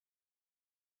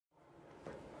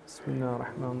بسم الله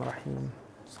الرحمن الرحيم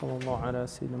صلى الله على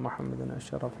سيدنا محمد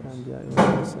أشرف الأنبياء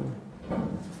والمرسلين.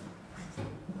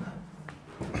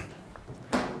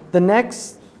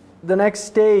 The next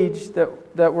stage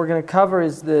that we're going to cover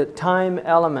is the time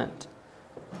element.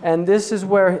 And this is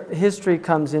where history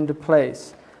comes into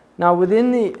place. Now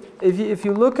within if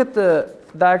you look at the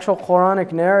actual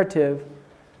Quranic narrative,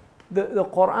 the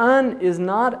Quran is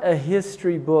not a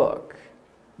history book.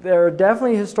 There are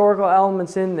definitely historical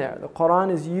elements in there. The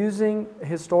Quran is using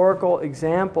historical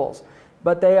examples,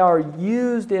 but they are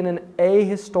used in an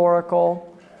ahistorical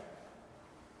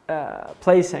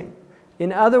placing.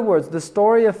 In other words, the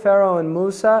story of Pharaoh and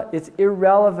Musa, it's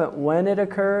irrelevant when it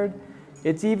occurred.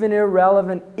 It's even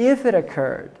irrelevant if it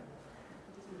occurred.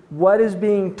 What is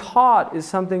being taught is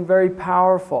something very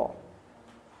powerful.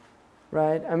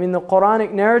 Right? I mean, the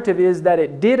Quranic narrative is that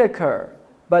it did occur,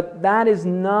 but that is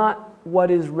not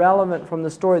what is relevant from the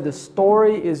story. The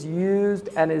story is used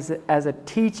as a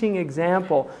teaching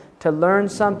example to learn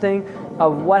something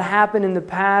of what happened in the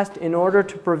past in order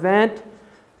to prevent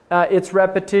its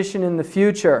repetition in the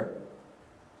future.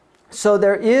 So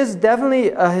there is definitely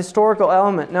a historical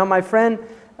element. Now my friend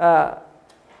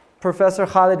Professor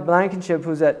Khalid Blankenship,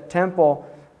 who's at Temple,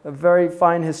 a very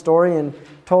fine historian,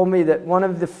 told me that one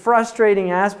of the frustrating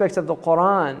aspects of the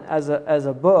Quran as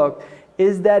a book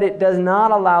is that it does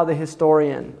not allow the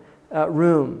historian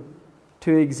room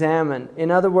to examine.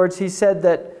 In other words, he said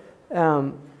that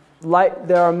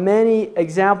there are many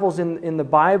examples in the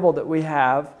Bible that we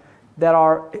have that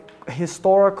are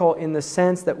historical in the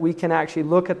sense that we can actually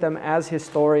look at them as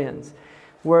historians.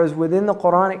 Whereas within the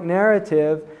Quranic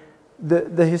narrative,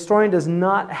 the historian does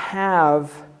not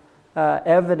have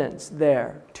evidence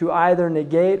there to either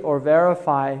negate or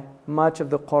verify much of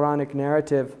the Quranic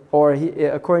narrative, or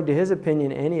according to his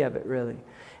opinion, any of it really.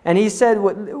 And he said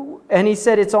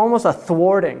it's almost a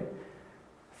thwarting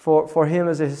for him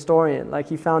as a historian. Like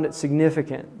he found it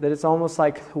significant that it's almost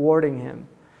like thwarting him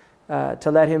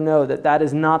to let him know that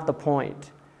is not the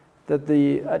point.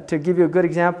 That to give you a good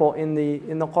example, in the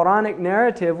Quranic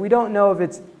narrative, we don't know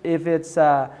if it's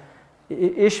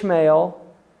Ishmael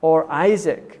or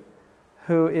Isaac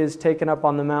who is taken up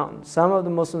on the mountain. Some of the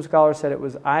Muslim scholars said it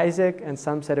was Isaac, and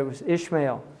some said it was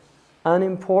Ishmael.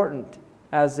 Unimportant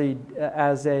as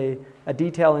a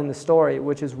detail in the story,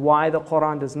 which is why the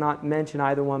Quran does not mention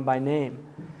either one by name.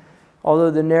 Although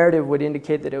the narrative would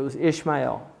indicate that it was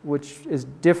Ishmael, which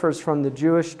differs from the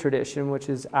Jewish tradition, which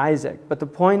is Isaac. But the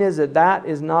point is that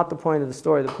is not the point of the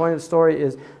story. The point of the story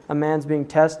is a man's being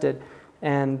tested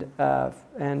and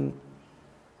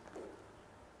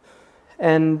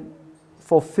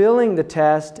fulfilling the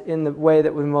test in the way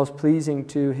that was most pleasing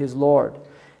to his Lord.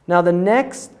 Now the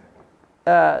next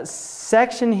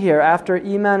section here after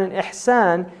Iman and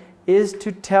Ihsan is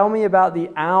to tell me about the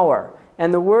hour.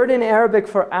 And the word in Arabic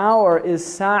for hour is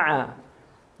sa'a,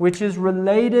 which is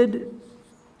related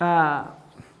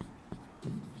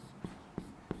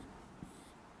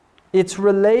it's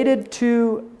related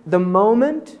to the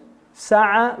moment.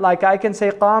 Sa'a, like I can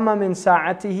say qama min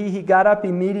sa'atihi, he got up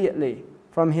immediately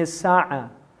from his sa'a.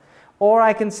 Or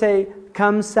I can say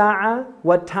kam sa'a,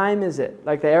 what time is it?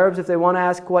 Like the Arabs, if they want to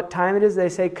ask what time it is, they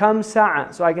say kam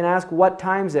sa'a. So I can ask what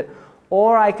time is it?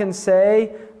 Or I can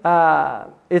say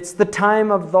it's the time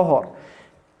of dhuhr.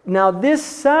 Now this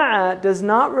sa'a does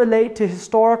not relate to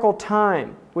historical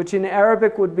time, which in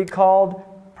Arabic would be called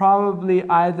probably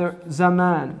either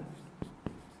zaman.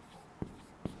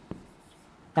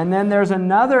 And then there's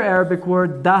another Arabic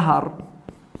word, dahar.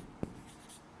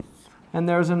 And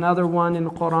there's another one in the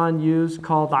Quran used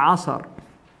called asr.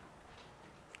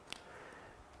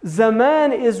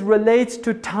 Zaman relates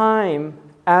to time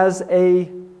as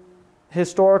a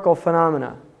historical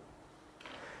phenomena.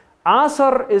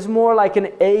 Asr is more like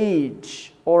an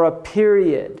age or a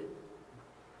period.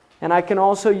 And I can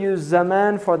also use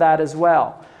zaman for that as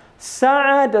well.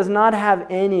 Sa'a does not have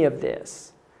any of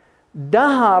this.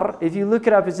 Dahar, if you look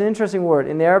it up, it's an interesting word.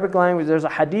 In the Arabic language, there's a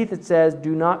hadith that says,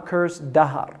 do not curse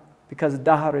dahar, because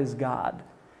dahar is God.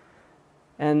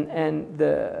 And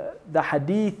the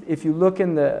hadith, if you look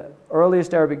in the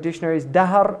earliest Arabic dictionaries,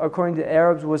 dahar, according to the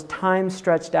Arabs, was time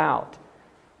stretched out.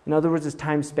 In other words, it's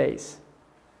time-space.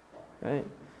 Right?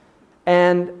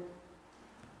 And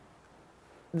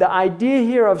the idea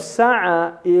here of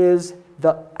sa'a is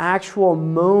the actual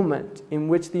moment in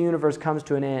which the universe comes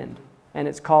to an end. And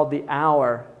it's called the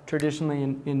hour, traditionally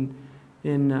in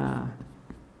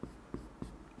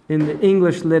the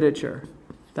English literature,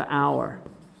 the hour.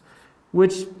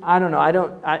 Which, I don't know,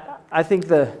 I think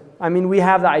we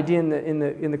have the idea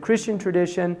in the Christian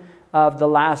tradition of the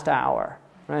last hour,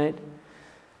 right?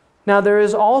 Now there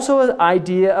is also an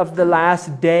idea of the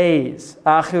last days,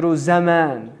 akhiru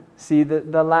zaman. See,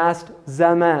 the last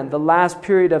zaman, the last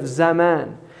period of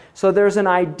zaman. So there's an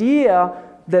idea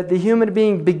that the human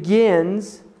being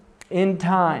begins in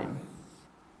time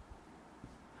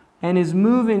and is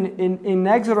moving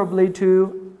inexorably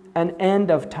to an end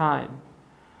of time.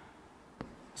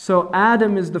 So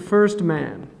Adam is the first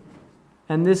man,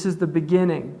 and this is the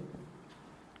beginning.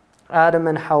 Adam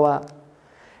and Hawa.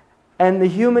 And the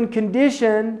human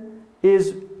condition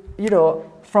is,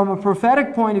 from a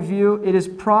prophetic point of view, it is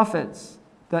prophets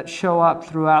that show up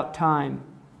throughout time.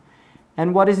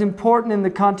 And what is important in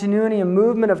the continuity and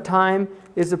movement of time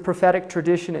is the prophetic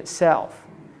tradition itself.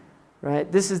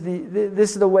 Right? This is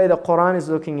the way the Quran is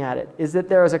looking at it, is that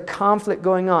there is a conflict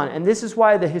going on. And this is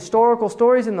why the historical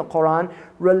stories in the Quran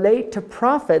relate to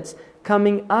prophets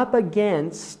coming up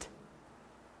against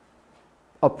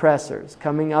oppressors,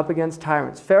 coming up against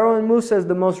tyrants. Pharaoh and Musa is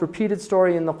the most repeated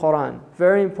story in the Quran.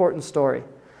 Very important story.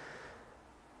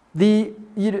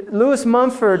 Lewis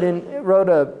Mumford wrote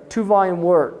a 2-volume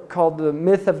work called The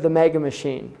Myth of the Mega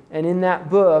Machine. And in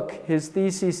that book, his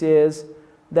thesis is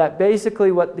that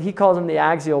basically what he calls them the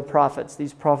axial prophets,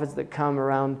 these prophets that come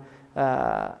around,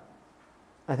 I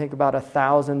think about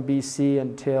 1000 BC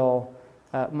until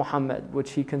Muhammad,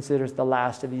 which he considers the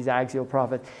last of these axial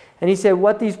prophets. And he said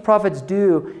what these prophets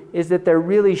do is that they're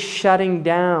really shutting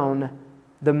down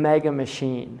the mega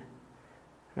machine,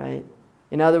 right?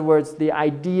 In other words, the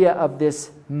idea of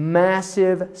this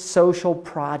massive social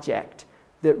project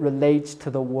that relates to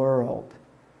the world.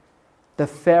 The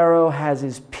Pharaoh has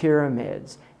his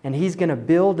pyramids, and he's going to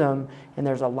build them, and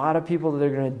there's a lot of people that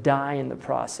are going to die in the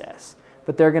process.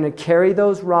 But they're going to carry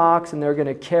those rocks, and they're going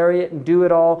to carry it and do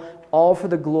it all for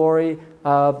the glory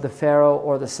of the Pharaoh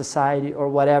or the society or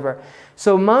whatever.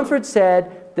 So Mumford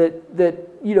said that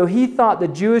he thought the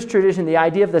Jewish tradition, the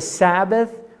idea of the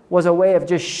Sabbath, was a way of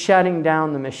just shutting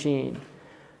down the machine.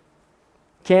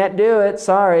 Can't do it,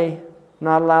 sorry,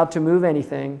 not allowed to move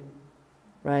anything.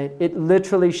 Right? It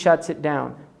literally shuts it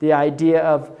down. The idea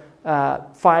of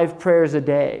 5 prayers a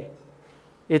day.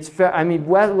 A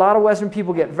lot of Western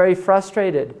people get very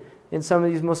frustrated in some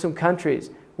of these Muslim countries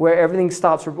where everything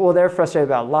stops. They're frustrated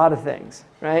about a lot of things,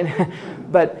 right?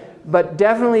 but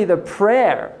definitely the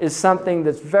prayer is something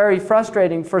that's very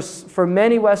frustrating for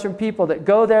many Western people that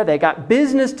go there. They got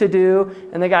business to do,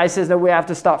 and the guy says that we have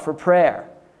to stop for prayer,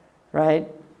 right?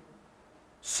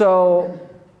 So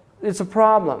it's a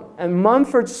problem. And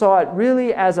Mumford saw it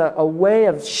really as a way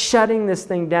of shutting this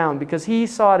thing down because he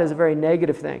saw it as a very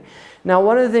negative thing. Now,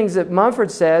 one of the things that Mumford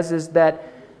says is that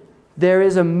there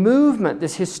is a movement,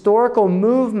 this historical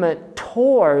movement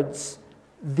towards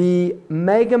the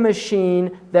mega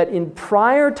machine that in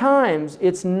prior times,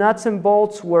 its nuts and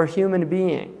bolts were human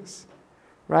beings,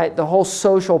 right? The whole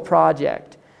social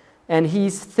project. And he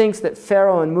thinks that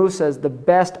Pharaoh and Musa is the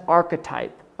best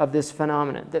archetype of this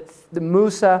phenomenon. That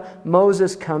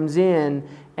Moses comes in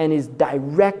and is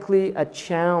directly a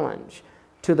challenge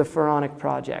to the Pharaonic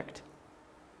project.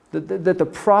 That the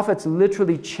prophets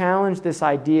literally challenge this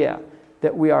idea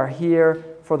that we are here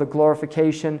for the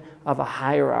glorification of a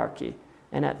hierarchy.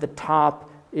 And at the top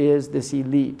is this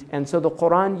elite. And so the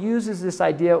Quran uses this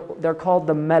idea, they're called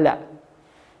the mala,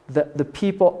 the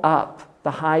people up,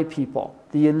 the high people,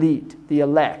 the elite, the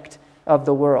elect of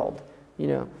the world.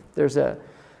 There's a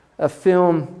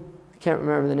film, I can't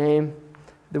remember the name,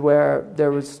 where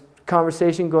there was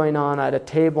conversation going on at a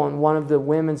table, and one of the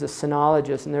women's a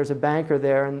sinologist, and there's a banker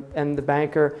there, and the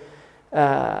banker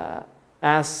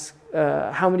asks,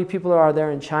 how many people are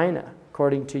there in China,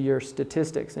 according to your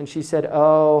statistics? And she said,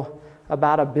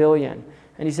 about 1 billion.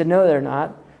 And he said, no, they're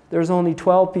not. There's only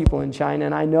 12 people in China,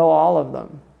 and I know all of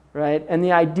them, right? And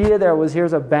the idea there was,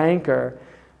 here's a banker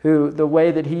who, the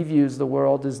way that he views the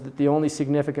world is that the only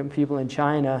significant people in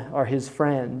China are his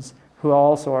friends, who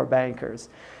also are bankers.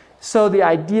 So the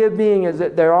idea being is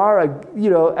that there are,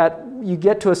 you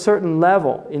get to a certain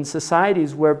level in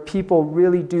societies where people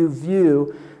really do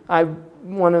view.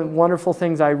 One of the wonderful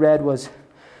things I read was,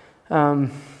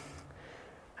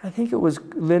 I think it was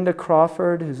Linda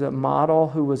Crawford, who's a model,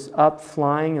 who was up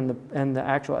flying and the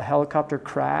actual helicopter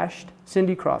crashed.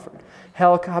 Cindy Crawford.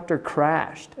 Helicopter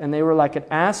crashed, and they were like at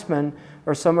Aspen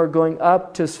or somewhere going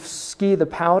up to ski the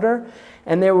powder,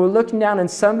 and they were looking down,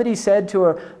 and somebody said to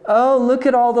her, oh, look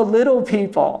at all the little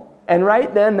people. And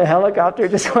right then the helicopter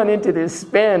just went into this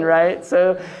spin, right?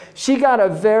 So she got a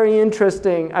very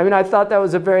interesting, I thought that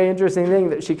was a very interesting thing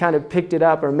that she kind of picked it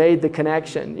up or made the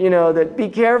connection. That be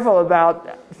careful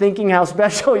about thinking how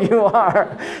special you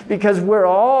are, because we're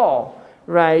all,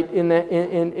 right, in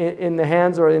the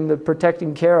hands or in the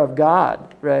protecting care of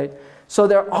God, right? So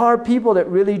there are people that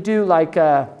really do, like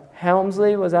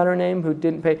Helmsley, was that her name, who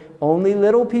didn't pay. Only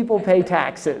little people pay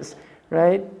taxes,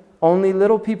 right? Only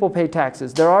little people pay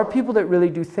taxes. There are people that really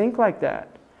do think like that,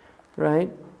 right?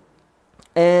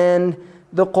 And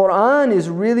the Quran is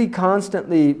really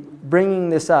constantly bringing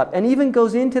this up, and even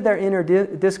goes into their inner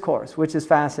discourse, which is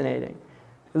fascinating.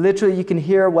 Literally, you can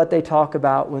hear what they talk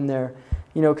about when they're,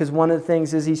 because one of the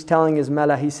things is he's telling his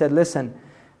Mela, he said, listen,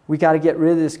 we got to get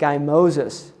rid of this guy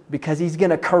Moses because he's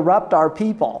going to corrupt our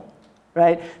people,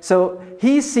 right? So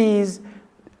he sees,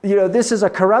 this is a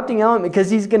corrupting element because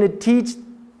he's going to teach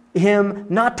him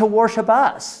not to worship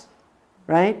us,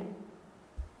 right?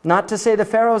 Not to say the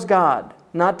Pharaoh's God,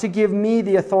 not to give me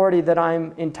the authority that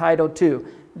I'm entitled to.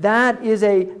 That is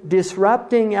a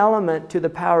disrupting element to the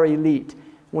power elite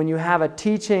when you have a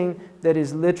teaching that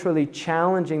is literally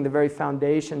challenging the very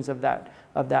foundations of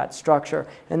that structure.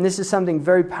 And this is something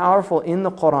very powerful in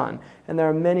the Quran, and there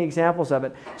are many examples of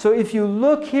it. So if you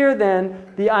look here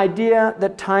then, the idea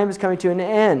that time is coming to an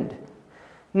end.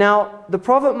 Now, the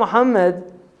Prophet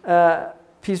Muhammad,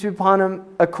 peace be upon him,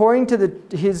 according to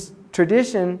his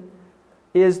tradition,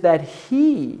 is that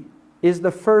he is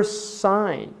the first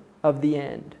sign of the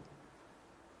end.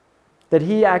 That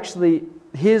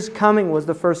his coming was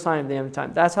the first sign of the end of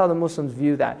time. That's how the Muslims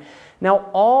view that. Now,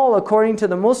 according to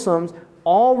the Muslims,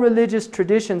 all religious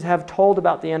traditions have told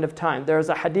about the end of time. There is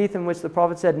a hadith in which the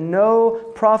Prophet said,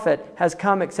 no prophet has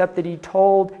come except that he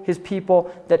told his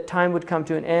people that time would come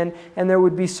to an end, and there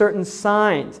would be certain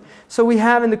signs. So we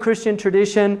have in the Christian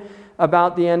tradition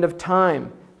about the end of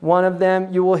time. One of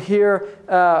them, you will hear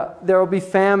there will be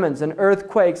famines and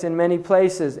earthquakes in many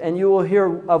places, and you will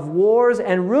hear of wars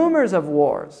and rumors of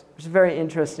wars, which is very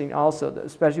interesting also,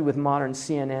 especially with modern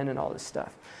CNN and all this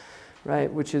stuff,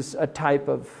 right? Which is a type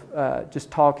of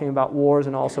just talking about wars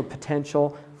and also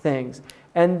potential things.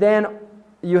 And then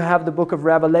you have the book of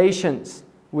Revelations,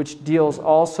 which deals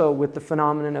also with the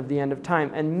phenomenon of the end of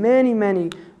time. And many,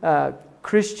 many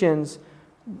Christians,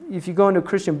 if you go into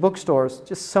Christian bookstores,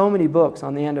 just so many books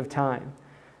on the end of time,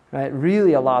 right?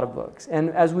 Really a lot of books.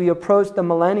 And as we approach the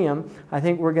millennium, I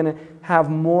think we're going to have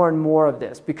more and more of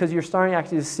this, because you're starting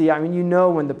actually to see,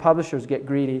 when the publishers get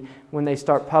greedy, when they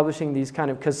start publishing these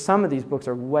because some of these books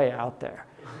are way out there,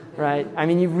 right?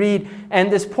 You read,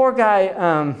 and this poor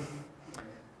guy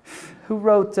who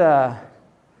wrote,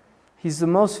 he's the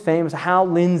most famous, Hal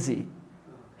Lindsey.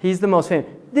 He's the most famous.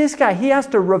 This guy, he has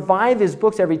to revive his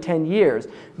books every 10 years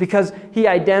because he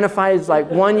identifies,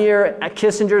 like, 1 year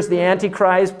Kissinger's the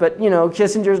Antichrist, but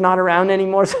Kissinger's not around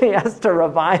anymore, so he has to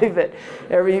revive it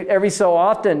every so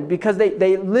often, because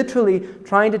they literally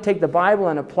trying to take the Bible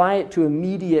and apply it to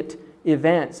immediate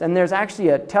events. And there's actually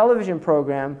a television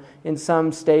program in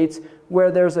some states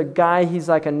where there's a guy, he's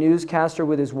like a newscaster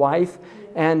with his wife,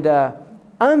 and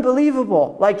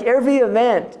unbelievable, like every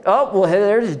event. Oh, well,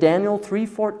 there's Daniel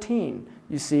 3:14.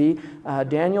 You see,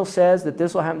 Daniel says that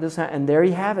this will happen, and there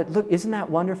you have it. Look, isn't that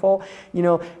wonderful?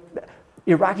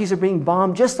 Iraqis are being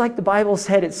bombed just like the Bible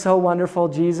said. It's so wonderful.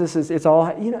 Jesus it's all,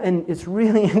 and it's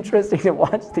really interesting to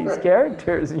watch these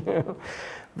characters,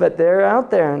 But they're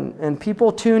out there, and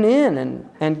people tune in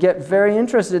and get very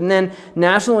interested. And then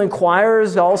National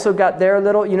Enquirer's also got their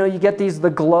little, you get the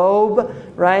Globe,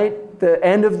 right? The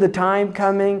end of the time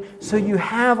coming. So you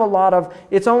have a lot of,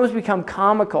 it's almost become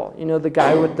comical, the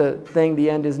guy with the thing, the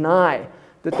end is nigh,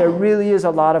 that there really is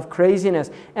a lot of craziness.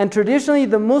 And traditionally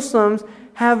the Muslims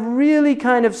have really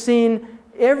kind of seen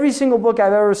every single book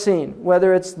I've ever seen,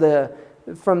 whether it's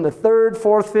from the 3rd,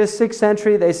 4th, 5th, 6th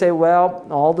century, they say, well,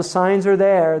 all the signs are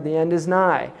there, the end is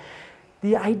nigh.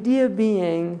 The idea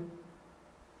being,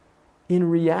 in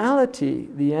reality,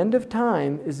 the end of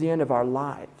time is the end of our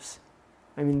lives.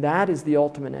 That is the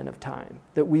ultimate end of time,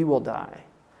 that we will die.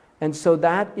 And so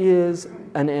that is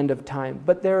an end of time.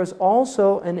 But there is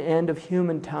also an end of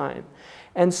human time.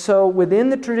 And so within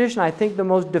the tradition, I think the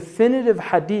most definitive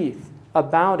hadith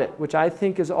about it, which I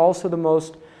think is also the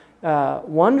most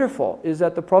wonderful, is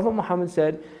that the Prophet Muhammad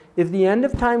said, if the end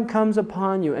of time comes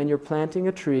upon you and you're planting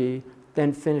a tree,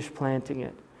 then finish planting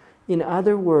it. In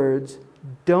other words,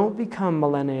 don't become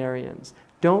millenarians.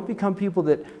 Don't become people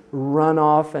that run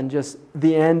off and just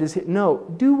the end is hit. No,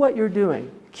 do what you're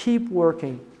doing. Keep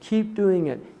working. Keep doing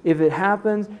it. If it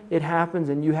happens,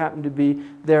 and you happen to be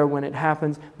there when it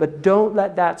happens. But don't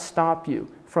let that stop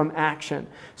you from action.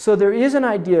 So there is an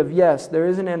idea of, yes, there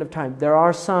is an end of time. There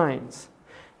are signs.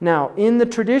 Now, in the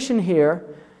tradition here,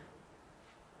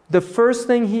 the first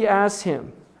thing he asks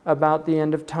him about the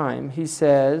end of time, he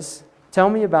says,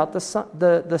 tell me about the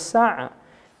sa'ah,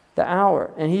 the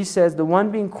hour. And he says the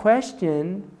one being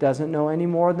questioned doesn't know any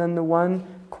more than the one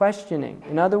questioning.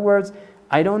 In other words,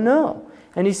 I don't know.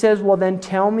 And he says, well, then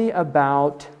tell me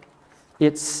about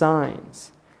its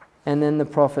signs. And then the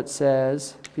Prophet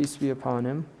says, peace be upon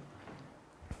him,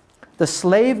 the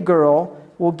slave girl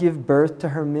will give birth to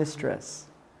her mistress.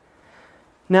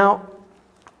 Now,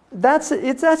 that's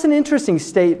an interesting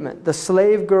statement. The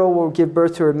slave girl will give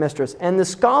birth to her mistress. And the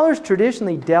scholars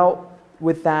traditionally dealt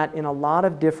with that in a lot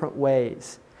of different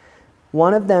ways.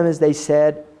 One of them is they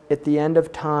said, at the end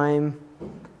of time,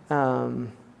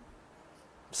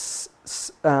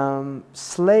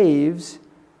 slaves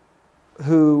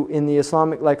who in the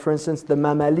Islamic, like for instance, the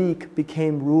Mamalik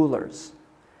became rulers.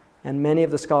 And many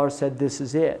of the scholars said this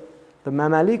is it. The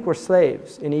Mamalik were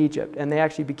slaves in Egypt and they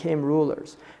actually became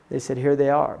rulers. They said here they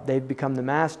are. They've become the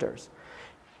masters.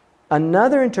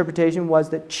 Another interpretation was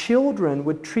that children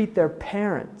would treat their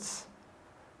parents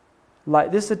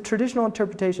like, this is a traditional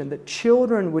interpretation, that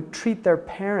children would treat their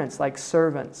parents like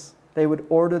servants. They would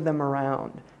order them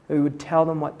around. They would tell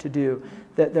them what to do.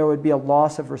 That there would be a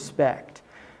loss of respect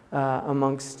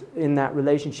in that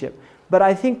relationship. But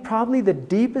I think probably the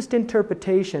deepest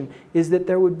interpretation is that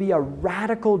there would be a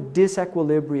radical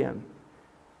disequilibrium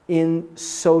in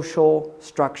social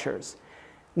structures.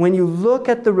 When you look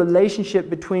at the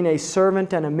relationship between a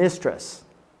servant and a mistress,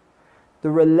 the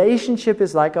relationship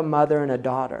is like a mother and a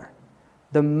daughter.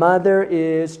 The mother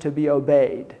is to be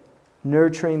obeyed,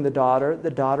 nurturing the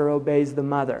daughter obeys the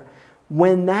mother.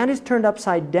 When that is turned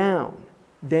upside down,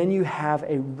 then you have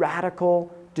a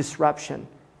radical disruption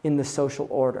in the social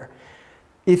order.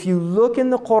 If you look in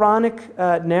the Quranic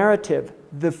narrative,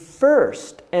 the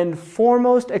first and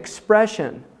foremost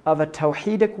expression of a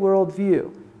Tawhidic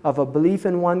worldview, of a belief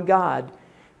in one God,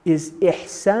 is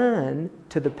ihsan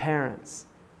to the parents,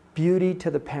 beauty to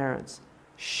the parents,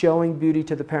 showing beauty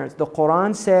to the parents. The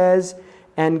Quran says,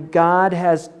 and God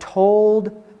has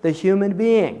told the human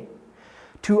being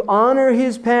to honor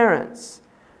his parents.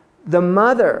 The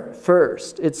mother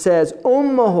first, it says,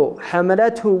 Ummuhu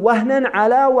hamalathu wahnan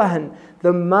ala wahn.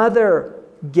 The mother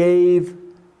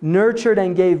nurtured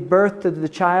and gave birth to the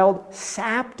child,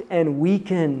 sapped and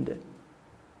weakened.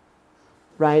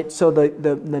 Right? So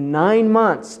the 9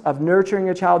 months of nurturing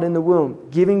a child in the womb,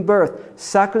 giving birth,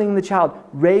 suckling the child,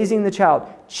 raising the child,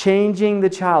 changing the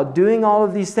child, doing all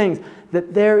of these things,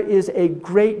 that there is a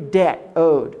great debt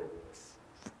owed,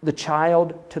 the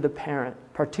child to the parent,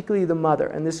 particularly the mother.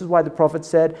 And this is why the Prophet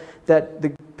said that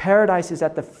the paradise is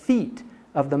at the feet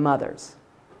of the mothers.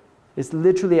 It's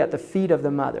literally at the feet of the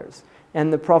mothers.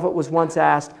 And the Prophet was once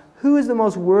asked, who is the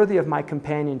most worthy of my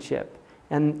companionship?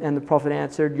 And the Prophet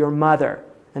answered, your mother.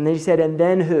 And then he said, and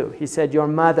then who? He said, your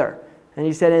mother. And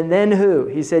he said, and then who?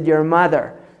 He said, your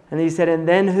mother. And he said, and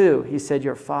then who? He said,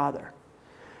 your father.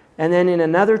 And then in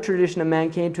another tradition, a man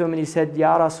came to him and he said,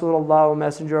 Ya Rasulullah, O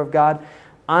Messenger of God,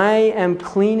 I am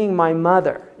cleaning my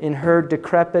mother in her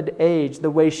decrepit age the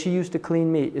way she used to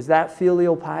clean me. Is that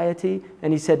filial piety?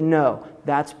 And he said, no,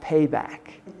 that's payback.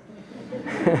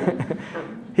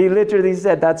 He literally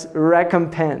said that's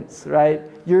recompense, right?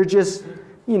 You're just,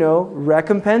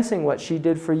 recompensing what she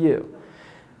did for you.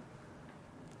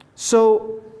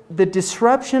 So the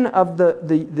disruption of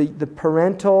the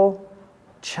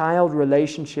parental-child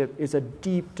relationship is a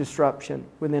deep disruption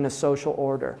within a social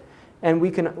order. And we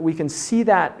can see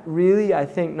that really, I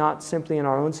think, not simply in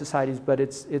our own societies, but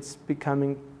it's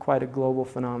becoming quite a global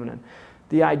phenomenon.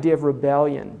 The idea of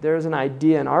rebellion. There's an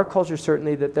idea in our culture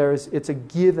certainly that it's a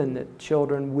given that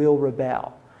children will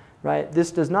rebel, right?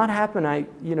 This does not happen.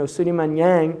 Suleiman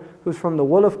Yang, who's from the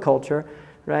Wolof culture,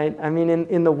 right? I mean,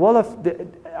 in the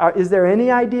Wolof, is there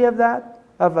any idea of that,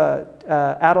 of a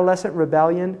adolescent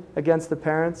rebellion against the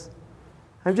parents?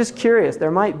 I'm just curious.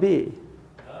 There might be.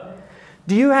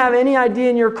 Do you have any idea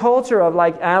in your culture of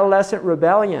like adolescent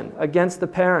rebellion against the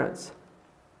parents?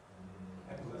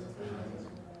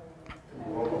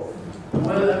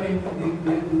 Well, I mean,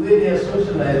 the way they are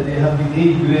socialized, they have the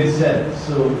age grade set.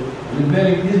 So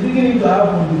rebelling is beginning to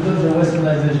happen because of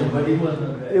westernization, but it was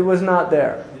not there. It was not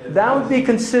there. Yeah, that would be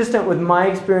consistent with my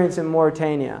experience in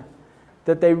Mauritania,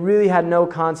 that they really had no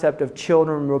concept of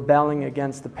children rebelling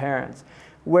against the parents.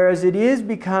 Whereas it is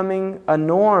becoming a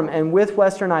norm, and with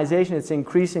westernization it's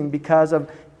increasing because of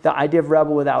the idea of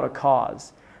rebel without a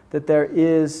cause. That there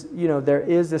is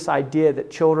this idea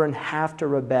that children have to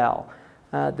rebel,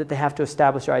 that they have to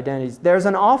establish their identities. There's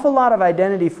an awful lot of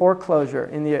identity foreclosure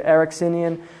in the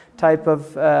Ericksonian type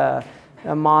of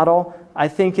model, I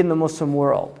think, in the Muslim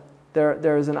world.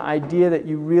 There is an idea that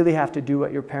you really have to do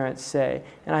what your parents say.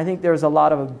 And I think there's a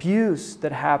lot of abuse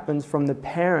that happens from the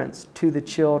parents to the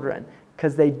children,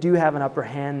 because they do have an upper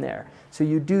hand there. So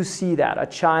you do see that. A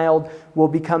child will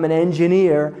become an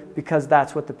engineer because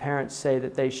that's what the parents say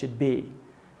that they should be.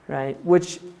 right?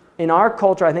 Which in our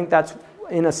culture, I think that's,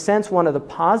 in a sense, one of the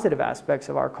positive aspects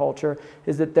of our culture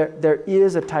is that there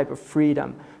is a type of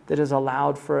freedom that is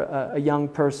allowed for a young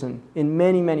person in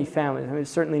many, many families. I mean,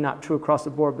 it's certainly not true across the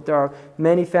board, but there are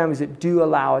many families that do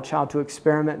allow a child to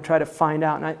experiment and try to find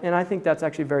out. And I think that's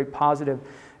actually a very positive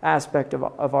aspect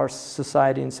of our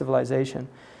society and civilization.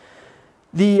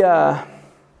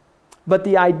 But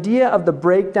the idea of the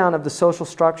breakdown of the social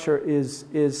structure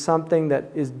is something that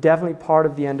is definitely part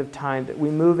of the end of time, that we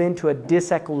move into a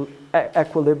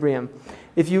disequilibrium.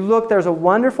 If you look, there's a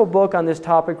wonderful book on this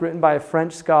topic written by a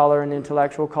French scholar and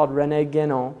intellectual called René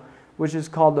Guénon, which is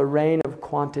called The Reign of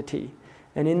Quantity.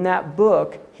 And in that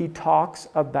book, he talks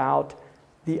about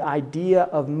the idea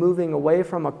of moving away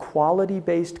from a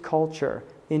quality-based culture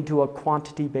into a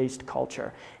quantity-based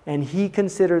culture. And he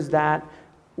considers that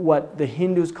what the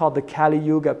Hindus call the Kali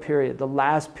Yuga period, the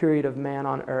last period of man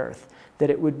on earth, that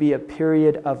it would be a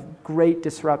period of great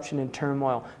disruption and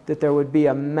turmoil, that there would be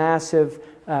a massive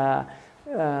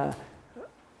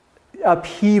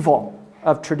upheaval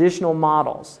of traditional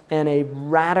models and a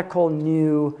radical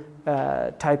new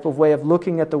type of way of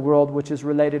looking at the world, which is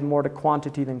related more to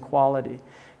quantity than quality.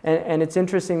 And it's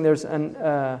interesting, there's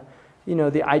the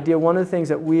idea, one of the things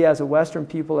that we as a Western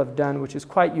people have done, which is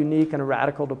quite unique and a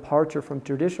radical departure from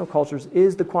traditional cultures,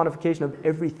 is the quantification of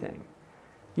everything.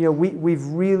 We've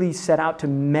really set out to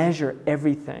measure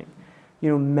everything.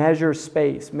 Measure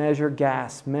space, measure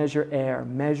gas, measure air,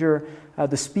 measure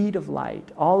the speed of light.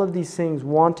 All of these things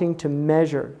wanting to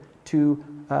measure, to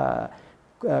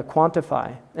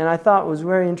quantify. And I thought it was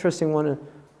very interesting.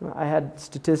 I had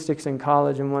statistics in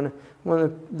college, and one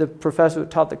of the professors who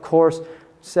taught the course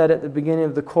said at the beginning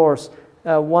of the course,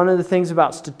 one of the things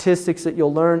about statistics that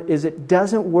you'll learn is it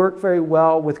doesn't work very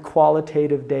well with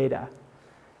qualitative data.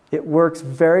 It works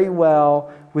very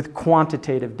well with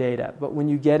quantitative data. But when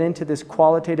you get into this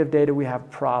qualitative data, we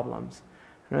have problems,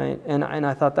 right? And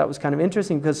I thought that was kind of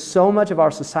interesting because so much of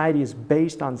our society is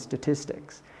based on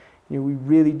statistics. We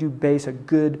really do base a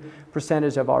good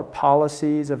percentage of our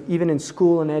policies, even in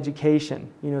school and education.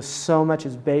 So much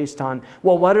is based on,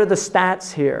 well, what are the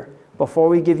stats here? Before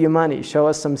we give you money, show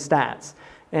us some stats.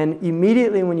 And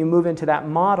immediately when you move into that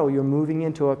model, you're moving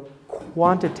into a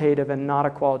quantitative and not a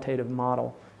qualitative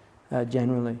model,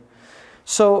 generally.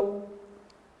 So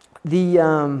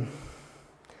now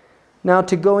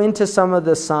to go into some of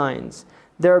the signs.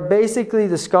 There are basically,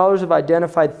 the scholars have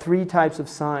identified 3 types of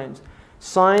signs.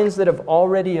 Signs that have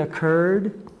already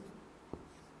occurred,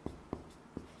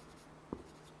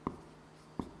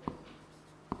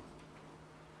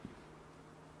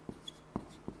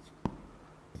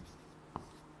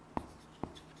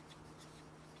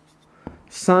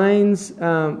 signs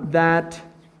that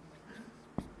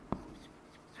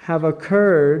have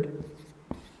occurred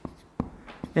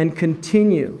and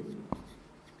continue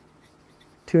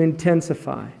to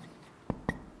intensify.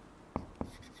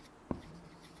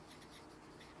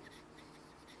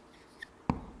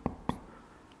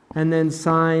 And then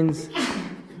signs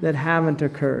that haven't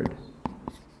occurred.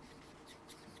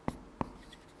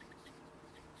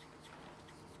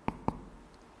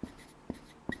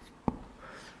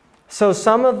 So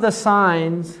some of the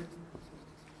signs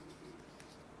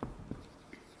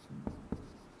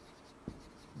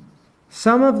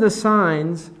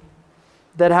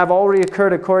that have already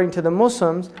occurred according to the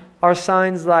Muslims are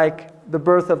signs like the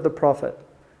birth of the Prophet.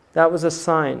 That was a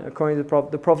sign according to the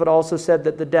Prophet. The Prophet also said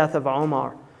that the death of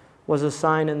Umar was a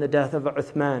sign, and the death of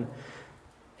Uthman.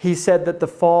 He said that the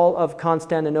fall of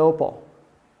Constantinople,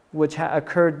 which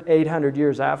occurred 800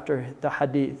 years after the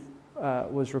hadith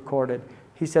was recorded,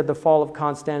 he said the fall of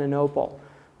Constantinople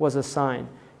was a sign.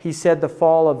 He said the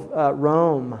fall of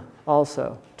Rome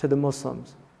also to the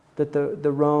Muslims, that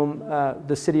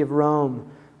the city of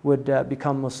Rome would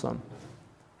become Muslim,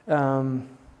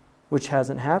 which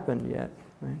hasn't happened yet.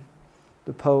 Right?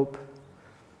 The Pope.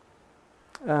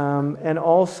 And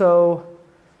also,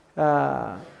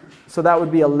 so that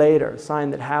would be a later sign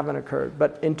that haven't occurred.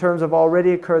 But in terms of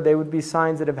already occurred, they would be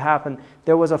signs that have happened.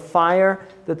 There was a fire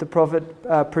that the Prophet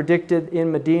predicted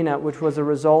in Medina, which was a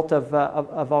result of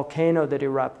a volcano that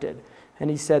erupted.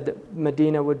 And he said that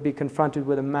Medina would be confronted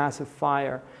with a massive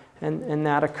fire. And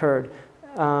that occurred.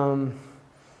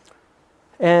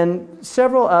 And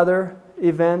several other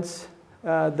events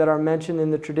that are mentioned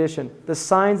in the tradition. The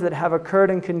signs that have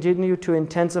occurred and continue to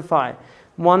intensify.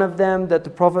 One of them that the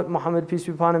Prophet Muhammad, peace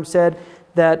be upon him, said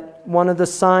that one of the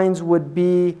signs would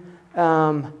be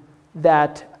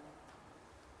that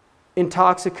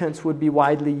intoxicants would be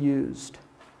widely used.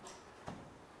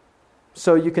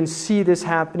 So you can see this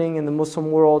happening in the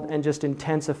Muslim world and just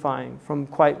intensifying from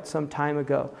quite some time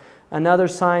ago. Another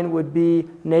sign would be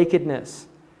nakedness,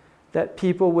 that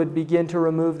people would begin to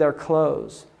remove their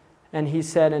clothes. And he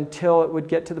said until it would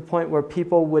get to the point where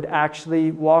people would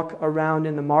actually walk around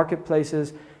in the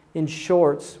marketplaces in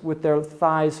shorts with their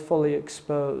thighs fully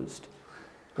exposed.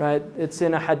 Right? It's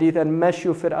in a hadith,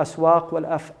 al-mashu fil aswaq wal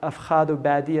afkhadu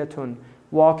badiyatun,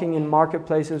 walking in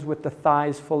marketplaces with the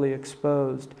thighs fully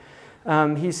exposed.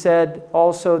 He said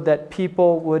also that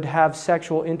people would have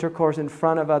sexual intercourse in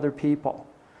front of other people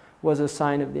was a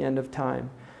sign of the end of time.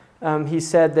 He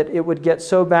said that it would get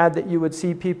so bad that you would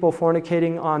see people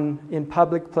fornicating in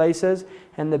public places,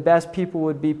 and the best people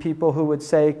would be people who would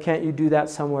say, can't you do that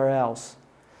somewhere else?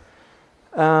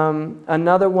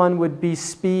 Another one would be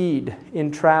speed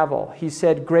in travel. He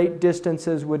said great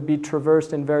distances would be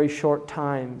traversed in very short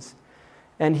times.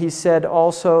 And he said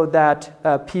also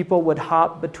that people would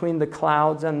hop between the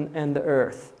clouds and the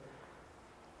earth.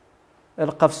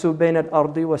 Al-qafsu bayn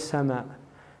al-ardi wa sama.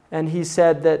 And he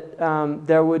said that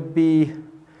there would be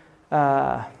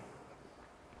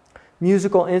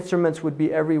musical instruments would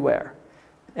be everywhere.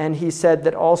 And he said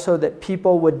that also that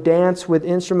people would dance with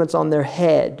instruments on their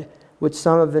head, which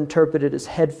some have interpreted as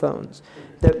headphones.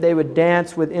 That they would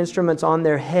dance with instruments on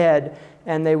their head,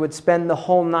 and they would spend the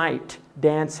whole night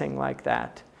dancing like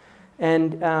that.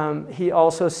 And he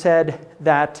also said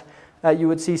that you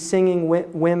would see singing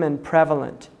women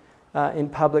prevalent in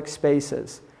public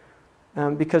spaces.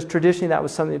 Because traditionally that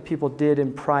was something that people did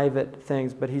in private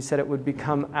things, but he said it would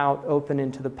become out open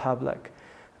into the public.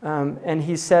 And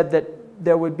he said that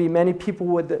there would be many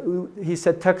people he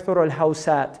said takthur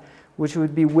al-hawsat, which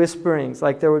would be whisperings,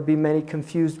 like there would be many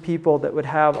confused people that would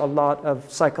have a lot of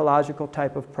psychological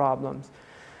type of problems.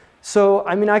 So,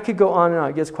 I mean, I could go on and on,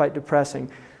 it gets quite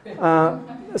depressing. Those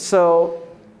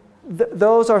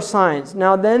are signs.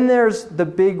 Now then there's the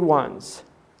big ones.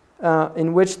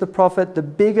 In which the Prophet, the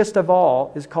biggest of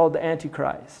all, is called the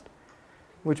Antichrist,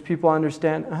 which people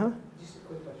understand. Just a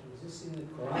quick question. Is this in the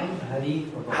Quran,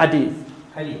 Hadith? Or Hadith.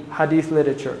 Hadith. Hadith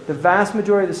literature. The vast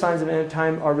majority of the signs of the end of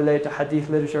time are related to Hadith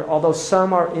literature, although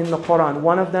some are in the Quran.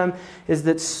 One of them is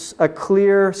that a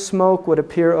clear smoke would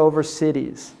appear over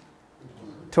cities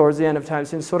towards the end of time.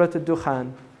 It's in Surah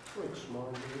Ad-Dukhan.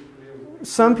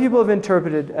 Some people have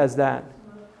interpreted as that.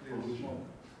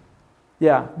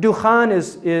 Yeah, dukhan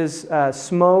is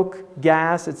smoke,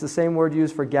 gas. It's the same word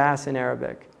used for gas in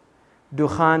Arabic.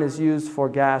 Dukhan is used for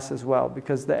gas as well,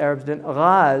 because the Arabs didn't.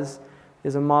 Ghaz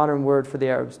is a modern word for the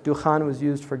Arabs. Dukhan was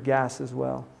used for gas as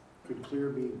well. Could clear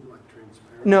mean like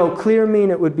transparent? No, clear mean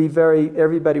it would be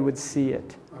everybody would see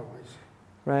it. Oh, I see.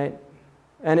 Right?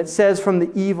 And it says from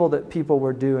the evil that people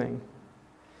were doing.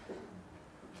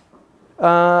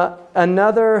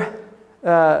 Another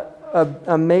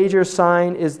a major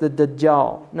sign is the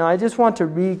Dajjal. Now I just want to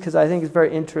read because I think it's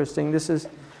very interesting. This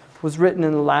was written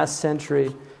in the last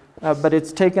century, but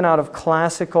it's taken out of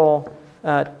classical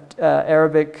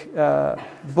Arabic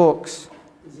books.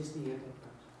 Is this the Antichrist?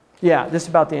 Yeah, this is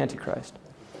about the Antichrist.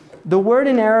 The word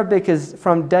in Arabic is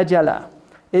from Dajjala.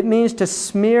 It means to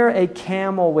smear a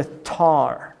camel with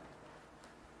tar.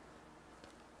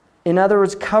 In other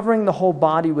words, covering the whole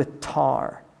body with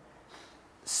tar.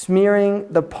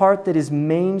 Smearing the part that is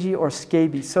mangy or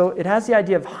scabies. So it has the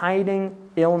idea of hiding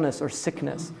illness or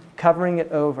sickness, covering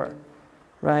it over,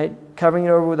 right? Covering it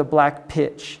over with a black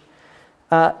pitch.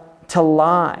 To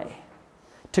lie,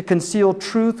 to conceal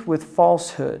truth with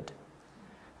falsehood,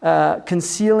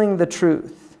 concealing the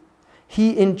truth.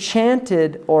 He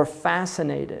enchanted or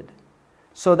fascinated.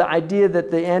 So the idea that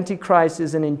the Antichrist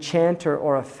is an enchanter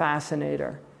or a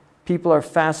fascinator. People are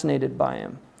fascinated by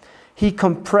him. He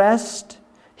compressed.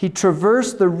 He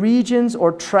traversed the regions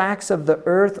or tracts of the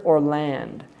earth or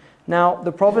land. Now,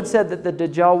 the Prophet said that the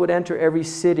Dajjal would enter every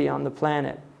city on the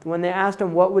planet. When they asked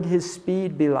him what would his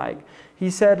speed be like,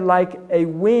 he said like a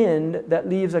wind that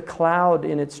leaves a cloud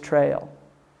in its trail.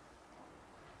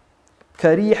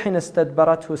 كَرِيحٍ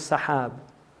اسْتَدْبَرَتْهُ السَّحَابِ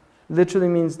literally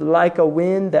means like a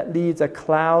wind that leaves a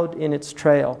cloud in its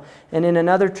trail. And in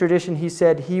another tradition, he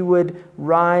said he would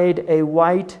ride a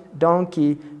white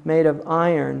donkey made of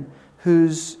iron,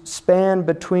 whose span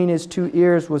between his two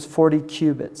ears was 40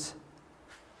 cubits.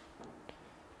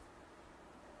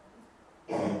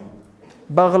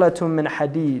 Baghlatun min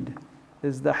hadid,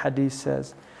 as the hadith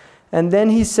says. And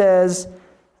then he says,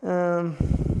 to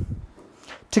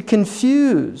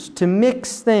confuse, to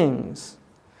mix things,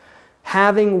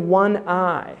 having one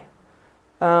eye.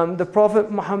 The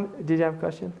Prophet Muhammad, did you have a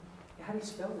question? How do you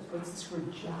spell this? What's this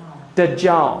word?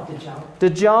 Dajjal.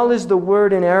 Dajjal is the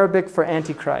word in Arabic for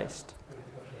Antichrist,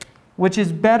 which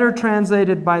is better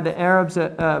translated by the Arabs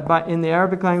in the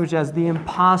Arabic language as the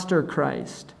impostor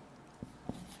Christ.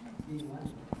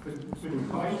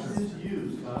 Christ is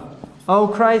used, huh? Oh,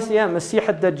 Christ, yeah, Masih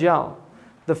ad-Dajjal,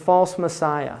 the false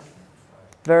Messiah.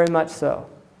 Very much so.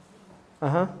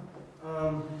 Uh-huh.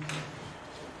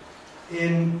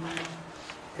 In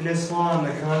Islam,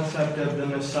 the concept of the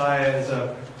Messiah is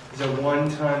a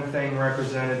one-time thing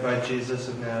represented by Jesus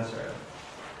of Nazareth.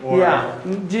 Or Yeah,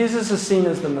 Jesus is seen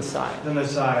as the Messiah. the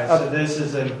Messiah. So this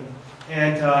is an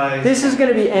anti. This is going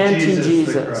to be Jesus the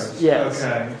anti-Jesus. Christ. Yes.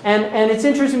 Okay. And it's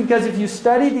interesting because if you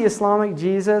study the Islamic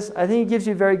Jesus, I think it gives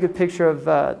you a very good picture of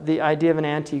the idea of an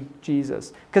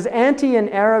anti-Jesus. Because anti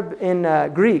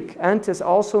in Greek, antis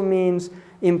also means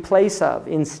in place of,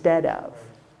 instead of.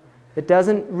 It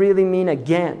doesn't really mean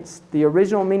against. The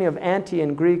original meaning of anti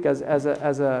in Greek as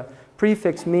a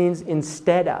prefix means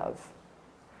instead of.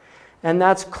 And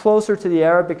that's closer to the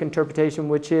Arabic interpretation,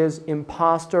 which is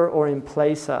imposter or in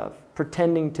place of,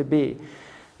 pretending to be.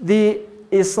 The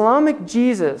Islamic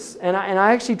Jesus, and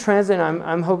I actually translate,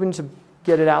 I'm hoping to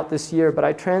get it out this year, but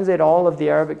I translate all of the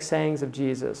Arabic sayings of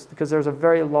Jesus because there's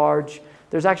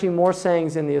actually more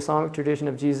sayings in the Islamic tradition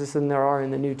of Jesus than there are in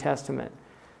the New Testament.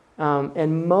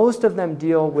 And most of them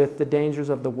deal with the dangers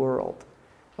of the world,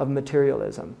 of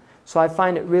materialism. So I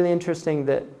find it really interesting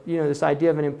that, this idea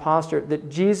of an imposter, that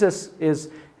Jesus is,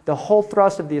 the whole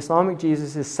thrust of the Islamic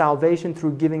Jesus is salvation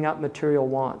through giving up material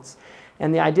wants.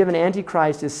 And the idea of an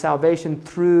antichrist is salvation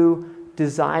through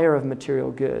desire of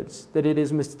material goods, that it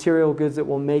is material goods that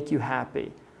will make you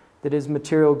happy, that is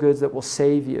material goods that will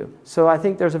save you. So I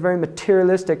think there's a very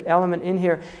materialistic element in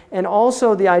here. And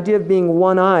also the idea of being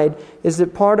one-eyed is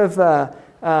that part of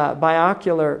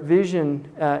binocular vision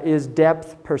is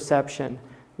depth perception,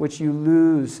 which you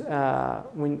lose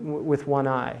with one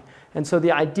eye. And so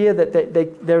the idea that that the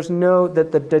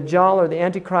Dajjal or the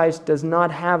Antichrist does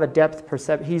not have a depth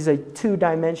perception. He's a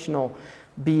two-dimensional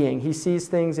being. He sees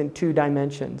things in two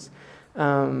dimensions.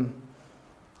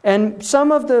 And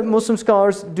some of the Muslim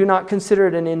scholars do not consider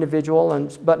it an individual,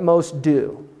 but most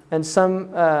do. And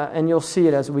and you'll see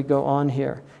it as we go on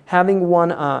here. Having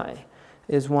one eye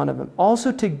is one of them.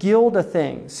 Also to gild a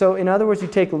thing. So in other words, you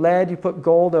take lead, you put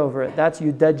gold over it. That's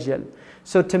yudajjal.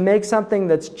 So to make something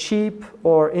that's cheap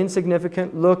or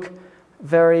insignificant look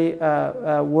very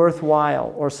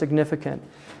worthwhile or significant.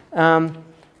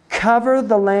 Cover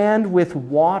the land with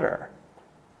water.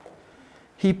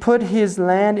 He put his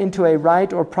land into a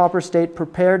right or proper state,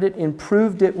 prepared it,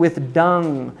 improved it with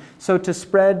dung. So to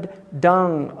spread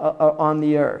dung on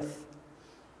the earth.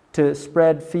 To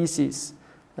spread feces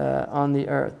on the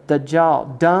earth.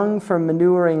 Dajjal, dung for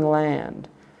manuring land.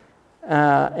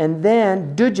 And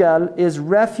then Dujjal is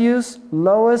refuse,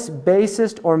 lowest,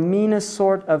 basest, or meanest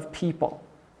sort of people.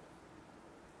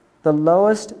 The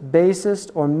lowest, basest,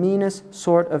 or meanest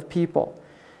sort of people.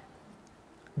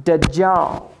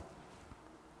 Dajjal,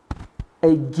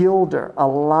 a gilder, a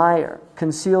liar,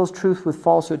 conceals truth with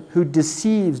falsehood, who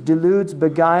deceives, deludes,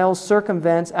 beguiles,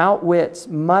 circumvents, outwits,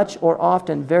 much or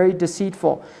often, very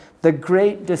deceitful, the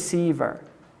great deceiver.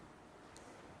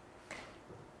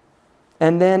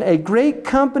 And then a great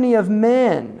company of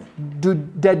men,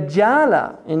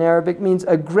 Dajjala in Arabic means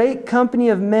a great company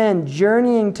of men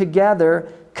journeying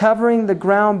together, covering the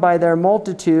ground by their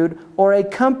multitude, or a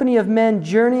company of men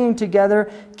journeying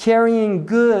together, carrying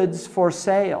goods for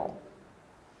sale.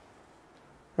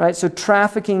 Right? So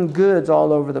trafficking goods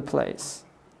all over the place.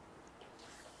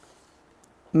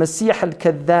 Masih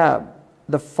al-Kadhab,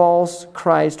 the false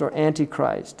Christ or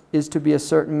Antichrist, is to be a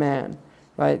certain man.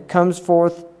 Right? Comes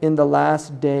forth in the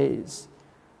last days.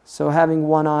 So having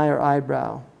one eye or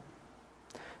eyebrow.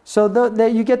 So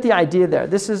you get the idea there.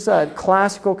 This is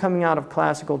classical, coming out of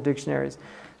classical dictionaries.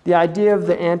 The idea of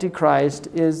the Antichrist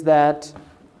is that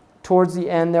towards the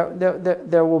end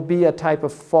there will be a type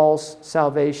of false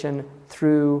salvation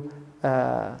through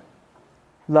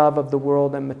love of the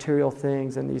world and material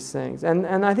things and these things.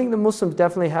 And I think the Muslims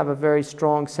definitely have a very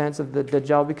strong sense of the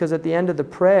Dajjal, because at the end of the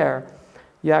prayer,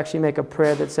 you actually make a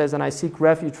prayer that says, and I seek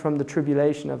refuge from the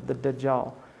tribulation of the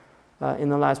Dajjal in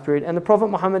the last period. And the Prophet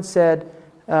Muhammad said,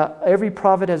 every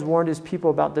prophet has warned his people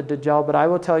about the Dajjal, but I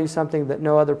will tell you something that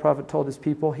no other prophet told his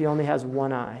people. He only has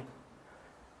one eye.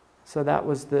 So that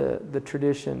was the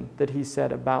tradition that he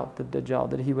said about the Dajjal,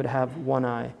 that he would have one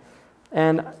eye.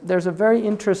 And there's a very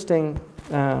interesting,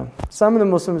 some of the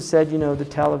Muslims said, the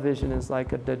television is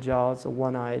like a Dajjal, it's a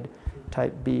one-eyed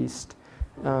type beast.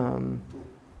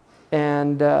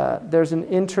 And there's an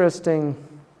interesting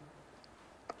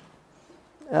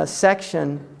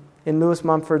section in Lewis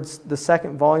Mumford's, the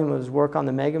second volume of his work on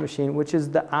the Mega Machine, which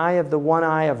is the one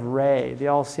eye of Re, the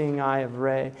all-seeing eye of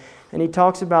Re. And he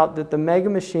talks about that the Mega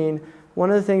Machine, one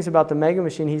of the things about the Mega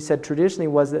Machine, he said traditionally,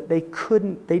 was that they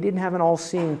didn't have an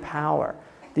all-seeing power.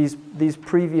 these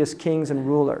previous kings and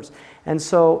rulers. And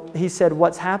so he said,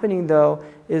 what's happening though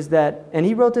is that, and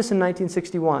he wrote this in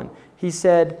 1961, he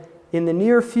said, in the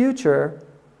near future,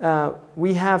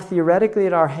 we have theoretically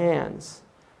at our hands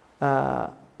a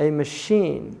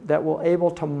machine that will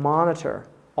able to monitor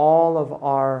all of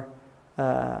our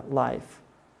life,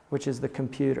 which is the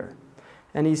computer.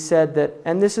 And he said that,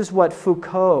 and this is what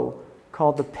Foucault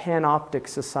called the panoptic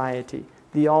society,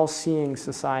 the all-seeing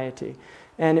society.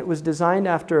 And it was designed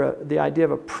after the idea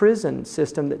of a prison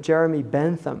system that Jeremy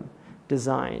Bentham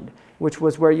designed, which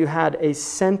was where you had a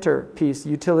centerpiece,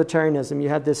 utilitarianism. You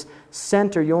had this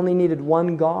center, you only needed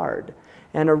one guard.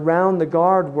 And around the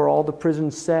guard were all the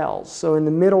prison cells. So in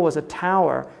the middle was a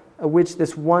tower of which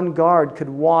this one guard could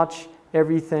watch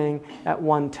everything at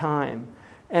one time.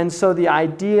 And so the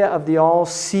idea of the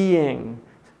all-seeing,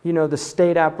 the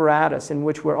state apparatus in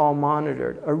which we're all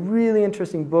monitored. A really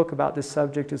interesting book about this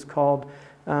subject is called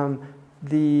I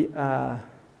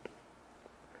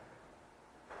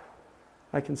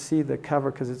can see the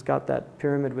cover because it's got that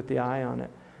pyramid with the eye on it.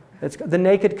 It's The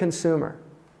Naked Consumer.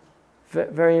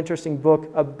 Very interesting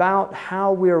book about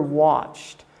how we're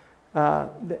watched. A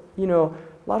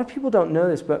lot of people don't know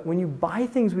this, but when you buy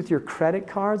things with your credit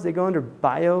cards, they go under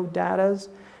biodatas,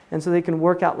 and so they can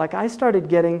work out. Like I started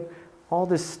getting all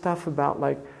this stuff about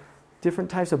like different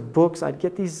types of books. I'd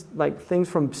get these like things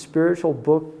from spiritual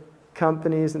book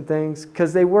companies and things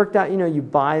because they worked out, you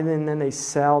buy them and then they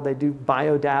sell. They do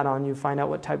biodata on you, find out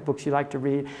what type of books you like to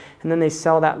read, and then they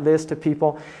sell that list to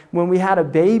people. When we had a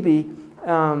baby,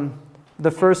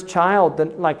 the first child,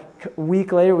 then like a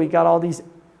week later, we got all these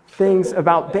things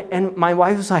about, and my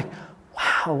wife was like,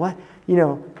 wow, what,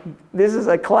 this is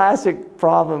a classic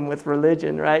problem with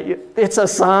religion, right? It's a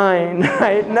sign,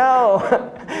 right?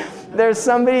 No. There's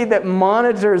somebody that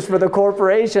monitors for the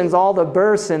corporations all the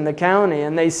births in the county,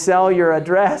 and they sell your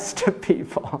address to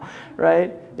people,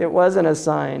 right? It wasn't a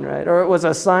sign, right? Or it was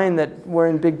a sign that we're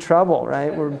in big trouble,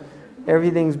 right?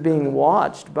 Everything's being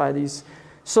watched by these.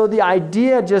 So the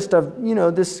idea just of,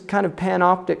 this kind of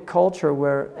panoptic culture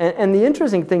where, and the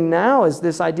interesting thing now is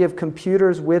this idea of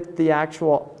computers with the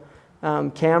actual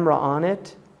camera on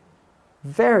it.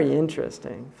 Very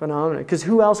interesting phenomenon, because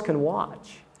who else can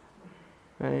watch,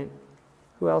 right?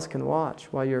 Who else can watch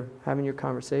while you're having your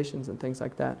conversations and things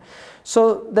like that?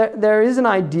 So there is an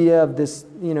idea of this,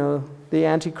 the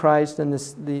Antichrist and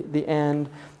the end.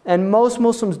 And most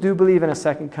Muslims do believe in a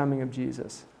second coming of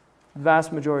Jesus.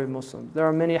 Vast majority of Muslims. There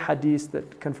are many hadiths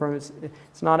that confirm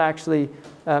it's not actually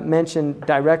mentioned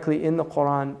directly in the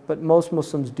Quran, but most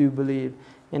Muslims do believe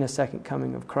in a second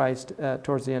coming of Christ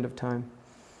towards the end of time.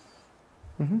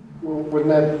 Mm-hmm. Well, wouldn't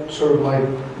that sort of like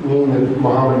mean that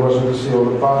Muhammad wasn't the seal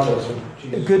of the process of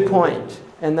Jesus? Good point.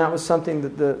 And that was something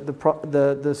that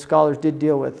the scholars did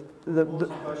deal with.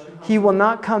 He will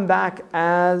not come back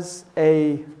as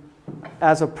a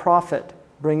prophet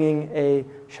bringing a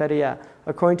Sharia.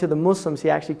 According to the Muslims,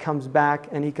 he actually comes back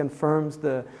and he confirms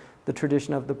the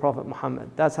tradition of the Prophet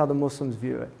Muhammad. That's how the Muslims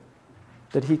view it.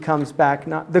 That he comes back.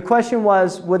 The question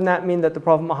was, wouldn't that mean that the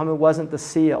Prophet Muhammad wasn't the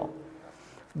seal?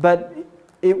 But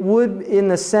it would, in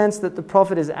the sense that the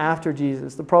Prophet is after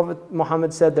Jesus. The Prophet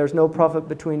Muhammad said, there's no prophet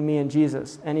between me and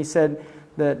Jesus. And he said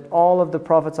that all of the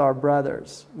prophets are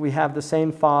brothers. We have the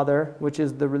same father, which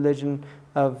is the religion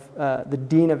of the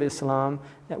deen of Islam,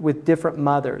 with different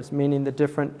mothers, meaning the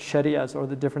different sharias or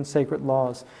the different sacred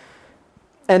laws.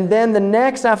 And then the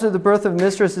next after the birth of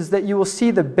mistress is that you will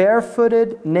see the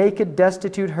barefooted, naked,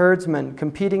 destitute herdsmen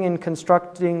competing in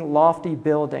constructing lofty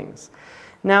buildings.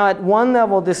 Now at one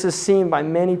level this is seen by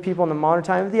many people in the modern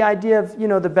time, the idea of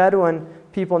the Bedouin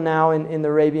people now in the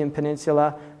Arabian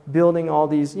Peninsula building all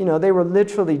these, they were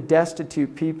literally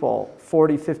destitute people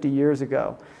 40, 50 years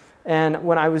ago. And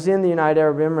when I was in the United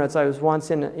Arab Emirates, I was once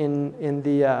in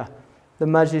the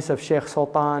Majlis of Sheikh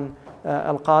Sultan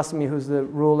Al-Qasimi, who's the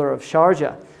ruler of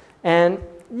Sharjah. And,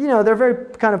 they're very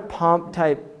kind of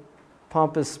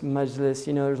pompous majlis.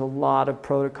 There's a lot of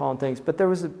protocol and things. But there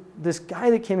was this guy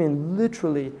that came in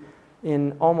literally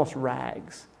in almost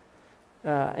rags.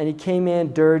 And he came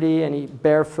in dirty and he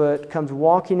barefoot, comes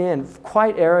walking in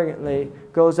quite arrogantly,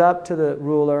 goes up to the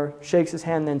ruler, shakes his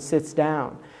hand, then sits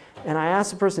down. And I asked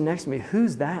the person next to me,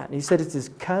 who's that? And he said it's his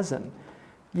cousin,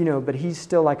 but he's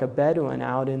still like a Bedouin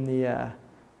out in the,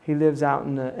 he lives out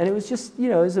in the, and it was just,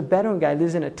 it was a Bedouin guy,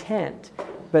 lives in a tent.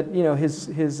 But,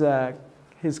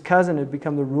 his cousin had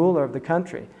become the ruler of the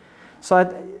country. So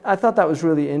I thought that was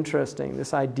really interesting,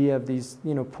 this idea of these,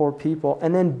 poor people.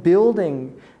 And then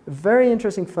building, a very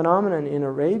interesting phenomenon in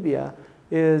Arabia,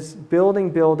 is building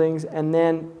buildings and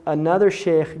then another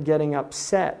sheikh getting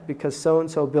upset because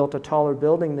so-and-so built a taller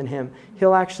building than him.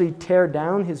 He'll actually tear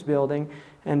down his building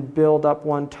and build up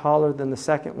one taller than the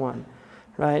second one,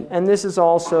 right? And this is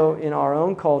also in our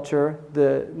own culture.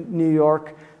 The New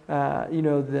York,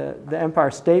 the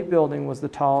Empire State Building was the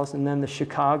tallest, and then the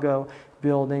Chicago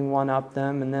building one up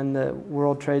them, and then the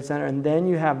World Trade Center, and then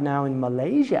you have now in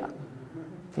Malaysia,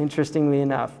 interestingly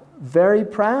enough, very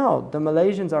proud. The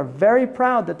Malaysians are very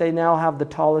proud that they now have the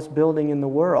tallest building in the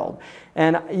world.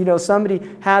 And somebody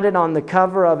had it on the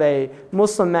cover of a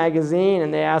Muslim magazine,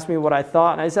 and they asked me what I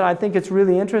thought. And I said, I think it's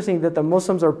really interesting that the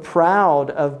Muslims are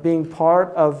proud of being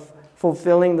part of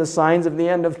fulfilling the signs of the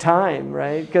end of time,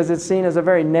 right? Because it's seen as a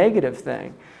very negative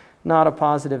thing, not a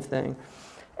positive thing.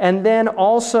 And then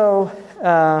also,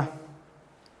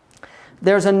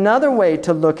 there's another way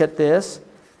to look at this,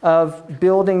 of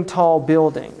building tall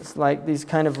buildings, like these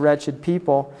kind of wretched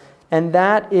people. And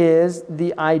that is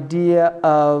the idea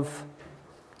of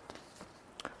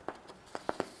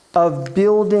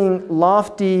building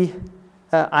lofty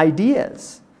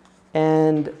ideas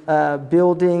and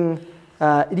building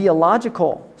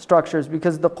ideological structures,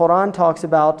 because the Quran talks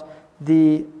about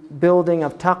the building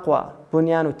of taqwa,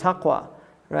 bunyanu taqwa,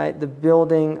 right? The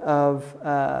building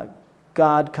of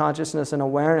God consciousness and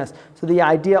awareness. So the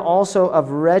idea also of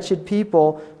wretched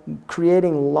people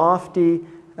creating lofty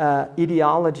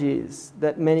ideologies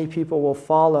that many people will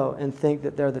follow and think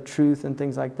that they're the truth and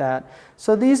things like that.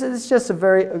 So it's just a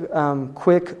very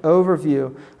quick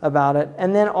overview about it.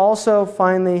 And then also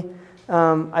finally,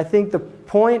 I think the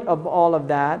point of all of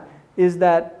that is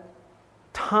that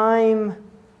time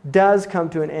does come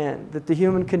to an end, that the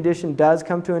human condition does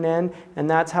come to an end, and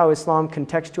that's how Islam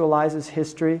contextualizes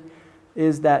history,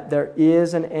 is that there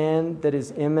is an end that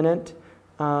is imminent.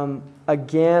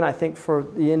 Again, I think for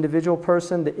the individual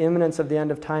person, the imminence of the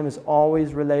end of time is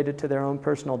always related to their own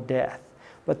personal death.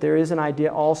 But there is an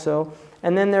idea also.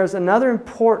 And then there's another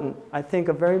important, I think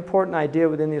a very important idea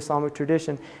within the Islamic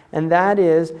tradition, and that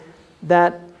is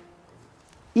that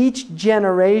each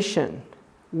generation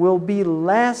will be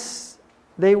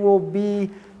they will be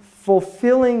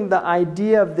fulfilling the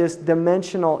idea of this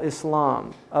dimensional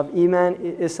Islam, of Iman,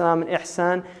 Islam, and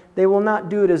Ihsan. They will not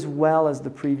do it as well as the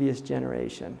previous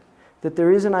generation. That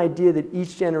there is an idea that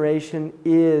each generation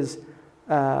is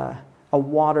a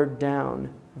watered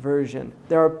down version.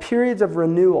 There are periods of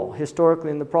renewal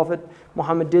historically, and the Prophet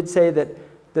Muhammad did say that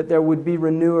there would be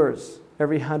renewers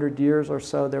every 100 years or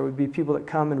so. There would be people that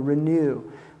come and renew.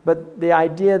 But the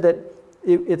idea that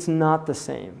it's not the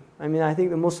same. I mean, I think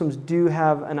the Muslims do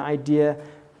have an idea,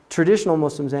 traditional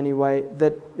Muslims anyway,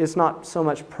 that it's not so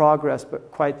much progress,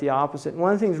 but quite the opposite. And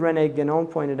one of the things René Guénon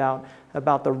pointed out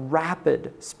about the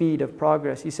rapid speed of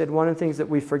progress, he said one of the things that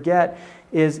we forget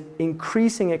is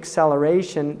increasing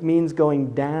acceleration means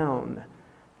going down,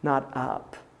 not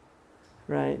up,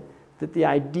 right? That the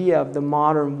idea of the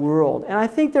modern world, and I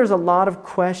think there's a lot of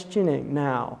questioning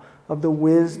now of the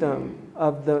wisdom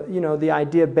of the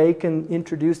idea. Bacon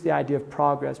introduced the idea of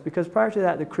progress, because prior to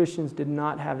that the Christians did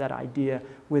not have that idea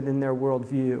within their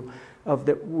worldview of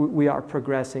that we are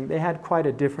progressing. They had quite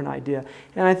a different idea.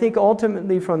 And I think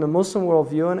ultimately from the Muslim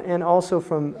worldview and also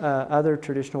from other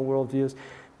traditional worldviews,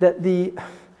 that the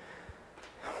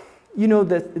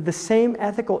same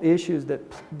ethical issues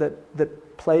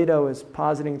that Plato is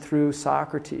positing through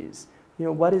Socrates,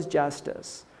 what is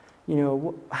justice?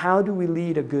 How do we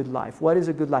lead a good life? What is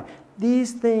a good life?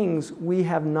 These things we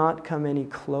have not come any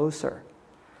closer,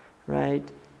 right,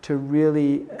 to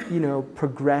really,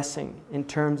 progressing in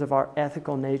terms of our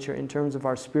ethical nature, in terms of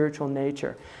our spiritual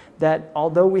nature. That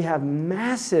although we have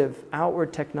massive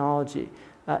outward technology,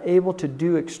 able to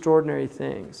do extraordinary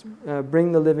things,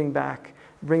 bring the living back,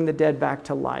 bring the dead back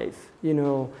to life,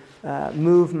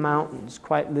 move mountains,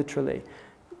 quite literally.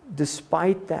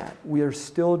 Despite that, we are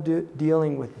still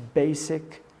dealing with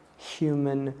basic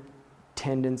human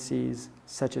tendencies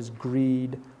such as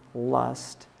greed,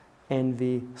 lust,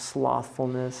 envy,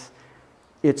 slothfulness.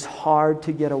 It's hard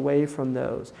to get away from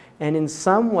those. And in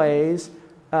some ways,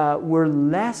 we're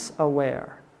less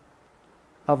aware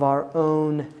of our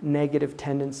own negative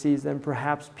tendencies than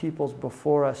perhaps peoples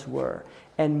before us were,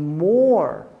 and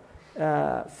more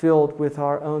filled with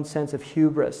our own sense of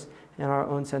hubris and our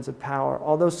own sense of power.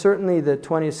 Although certainly the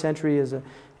 20th century is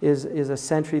a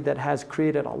century that has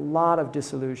created a lot of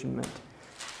disillusionment.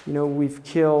 We've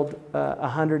killed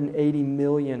 180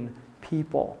 million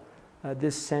people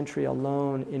this century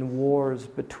alone in wars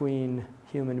between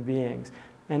human beings.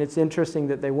 And it's interesting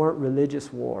that they weren't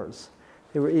religious wars.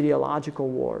 They were ideological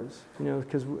wars,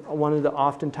 because one of the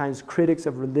oftentimes critics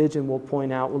of religion will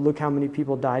point out, well, look how many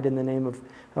people died in the name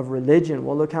of religion.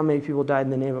 Well, look how many people died in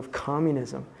the name of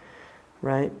communism,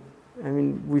 right? I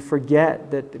mean, we forget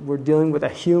that we're dealing with a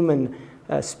human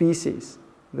species,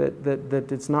 that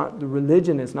it's not, the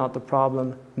religion is not the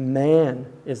problem, man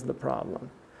is the problem,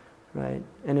 right?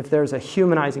 And if there's a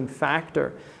humanizing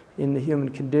factor in the human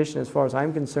condition, as far as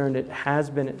I'm concerned, it has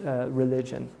been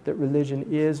religion. That religion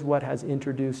is what has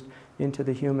introduced into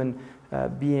the human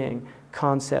being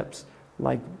concepts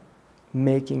like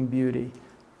making beauty,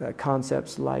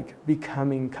 concepts like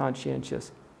becoming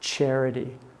conscientious,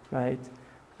 charity, right?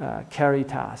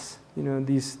 Caritas,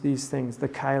 these things, the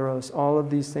kairos, all of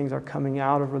these things are coming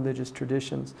out of religious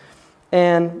traditions.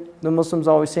 And the Muslims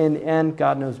always say in the end,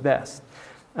 God knows best.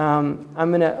 I'm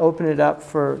going to open it up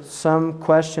for some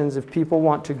questions. If people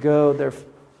want to go,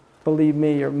 believe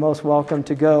me, you're most welcome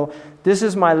to go. This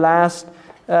is my last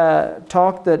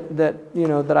talk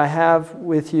that I have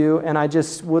with you, and I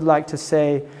just would like to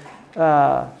say,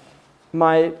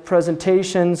 my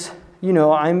presentations,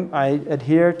 I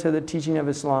adhere to the teaching of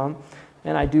Islam,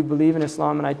 and I do believe in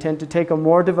Islam, and I tend to take a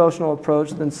more devotional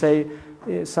approach than, say,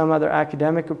 some other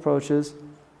academic approaches.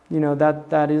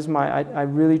 That is I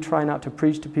really try not to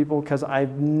preach to people because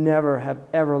I've never have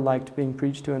ever liked being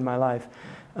preached to in my life.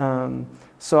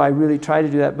 So I really try to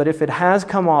do that. But if it has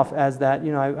come off as that,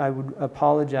 I would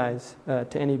apologize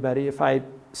to anybody. If I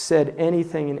said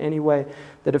anything in any way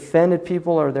that offended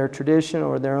people or their tradition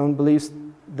or their own beliefs,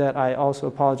 that I also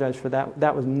apologize for that.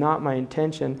 That was not my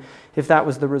intention. If that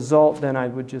was the result, then I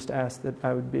would just ask that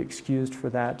I would be excused for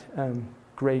that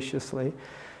graciously.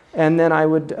 And then I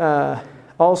would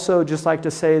also just like to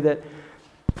say that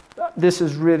this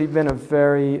has really been a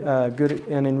very good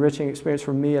and enriching experience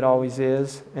for me. It always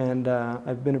is. And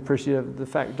I've been appreciative of the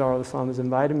fact Darul Islam has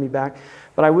invited me back.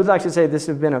 But I would like to say this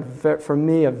has been, for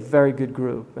me, a very good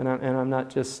group. And I'm not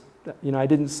just, I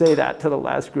didn't say that to the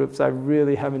last groups. I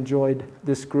really have enjoyed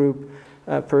this group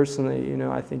personally.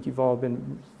 I think you've all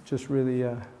been just really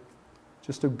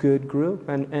just a good group.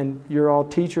 And you're all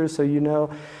teachers, so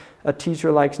a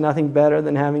teacher likes nothing better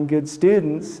than having good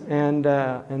students. And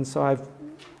so I've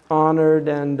honored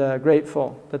and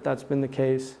grateful that that's been the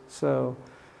case. So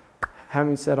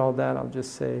having said all that, I'll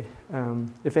just say,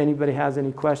 if anybody has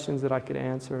any questions that I could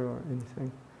answer or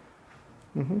anything.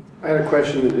 Mm-hmm. I had a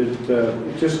question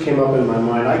that just came up in my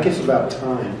mind. I guess about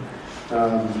time,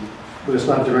 but it's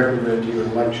not directly related to your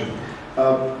lecture.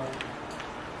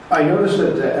 I noticed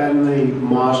that in the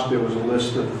mosque there was a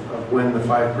list of when the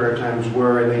 5 prayer times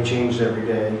were, and they changed every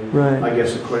day. Right. I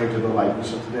guess according to the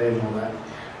likeness of today and all that.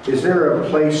 Is there a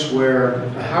place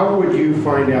how would you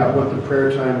find out what the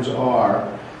prayer times are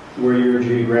where you're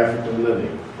geographically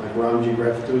living? Like where I'm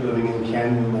geographically living in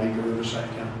Canyon Lake or Riverside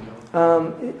County?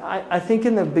 I think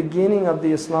in the beginning of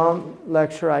the Islam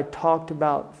lecture I talked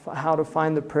about how to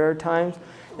find the prayer times,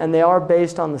 and they are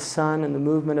based on the sun and the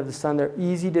movement of the sun. They're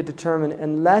easy to determine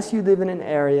unless you live in an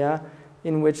area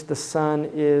in which the sun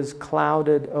is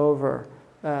clouded over,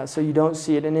 so you don't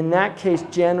see it. And in that case,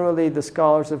 generally the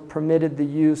scholars have permitted the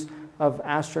use of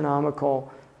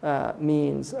astronomical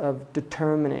means of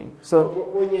determining. So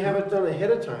when you have it done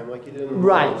ahead of time, like you did in the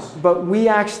right, mosque. but we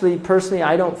actually, personally,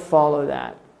 I don't follow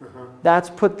that.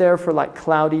 That's put there for like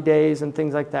cloudy days and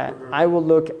things like that. I will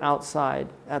look outside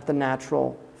at the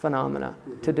natural phenomena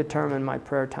to determine my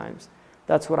prayer times.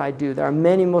 That's what I do. There are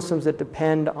many Muslims that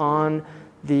depend on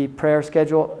the prayer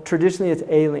schedule. Traditionally, it's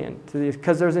alien to these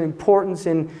because there's an importance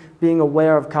in being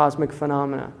aware of cosmic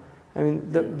phenomena. I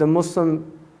mean, the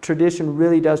Muslim tradition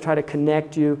really does try to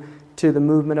connect you to the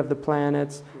movement of the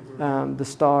planets, the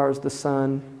stars, the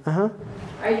sun. Are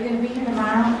you going to be here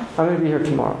tomorrow? I'm going to be here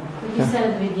tomorrow. You said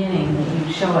at the beginning that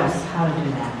you'd show us how to do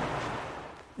that.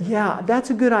 Yeah, that's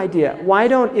a good idea. Why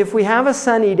don't, if we have a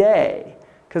sunny day,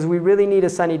 because we really need a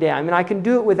sunny day. I mean, I can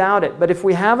do it without it, but if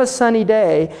we have a sunny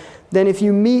day, then if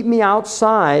you meet me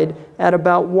outside at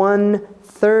about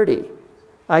 1:30,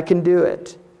 I can do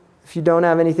it. If you don't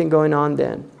have anything going on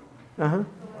then.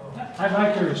 I'd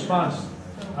like your response.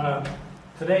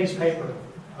 Today's paper,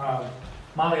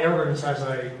 Molly Evans has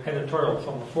an editorial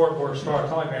from the Fort Worth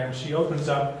Star-Telegram. She opens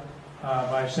up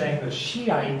by saying the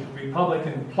Shiite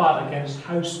Republican plot against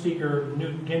House Speaker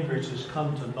Newt Gingrich has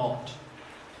come to naught.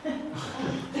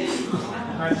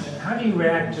 How do you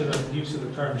react to the use of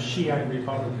the term Shiite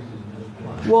Republican?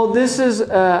 Well, this is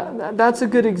that's a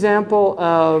good example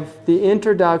of the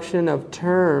introduction of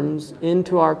terms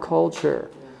into our culture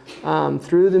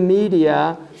through the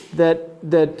media that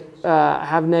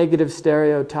have negative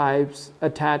stereotypes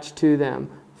attached to them.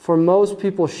 For most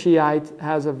people, Shiite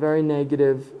has a very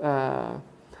negative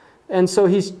And so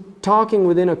he's talking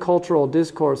within a cultural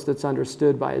discourse that's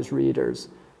understood by his readers.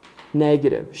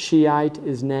 Negative. Shiite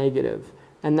is negative.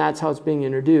 And that's how it's being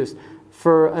introduced.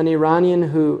 For an Iranian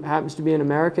who happens to be an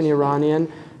American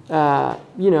Iranian,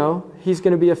 he's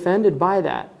going to be offended by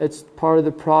that. It's part of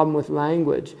the problem with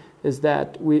language, is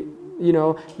that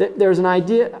there's an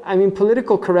idea. I mean,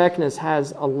 political correctness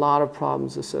has a lot of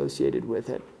problems associated with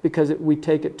it because we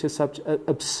take it to such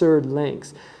absurd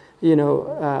lengths.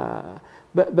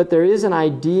 But there is an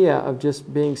idea of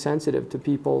just being sensitive to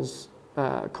people's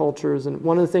cultures. And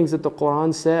one of the things that the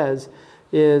Quran says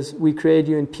is, we created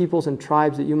you in peoples and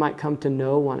tribes that you might come to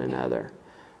know one another.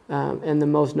 And the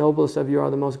most noblest of you are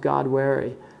the most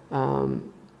God-wary.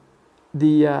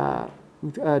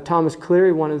 Thomas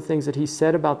Cleary, one of the things that he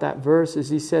said about that verse is,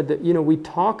 he said that, we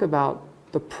talk about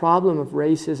the problem of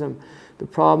racism, the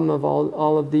problem of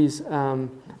all of these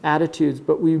attitudes,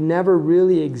 but we never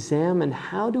really examine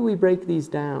how do we break these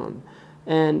down.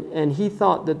 And he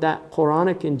thought that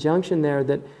Quranic injunction there,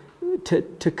 that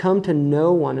to come to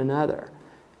know one another,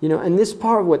 and this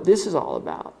part of what this is all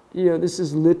about. This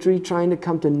is literally trying to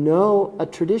come to know a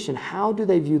tradition. How do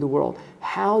they view the world?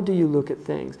 How do you look at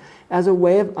things? As a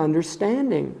way of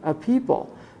understanding a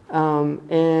people.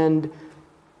 And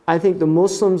I think the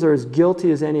Muslims are as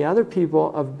guilty as any other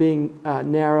people of being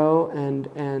narrow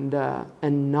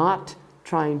and not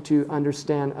trying to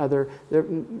understand other.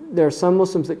 There are some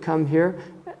Muslims that come here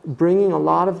bringing a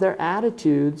lot of their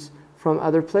attitudes from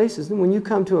other places. And when you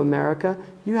come to America,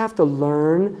 you have to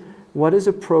learn what is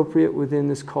appropriate within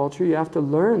this culture. You have to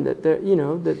learn that that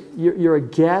you're a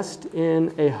guest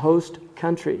in a host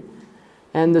country.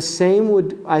 And the same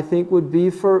would be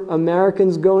for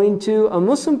Americans going to a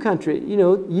Muslim country.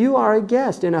 You are a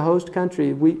guest in a host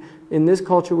country. In this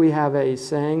culture we have a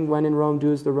saying, when in Rome,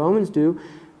 do as the Romans do.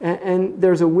 And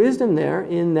there's a wisdom there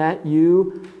in that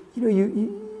you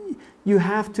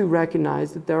have to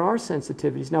recognize that there are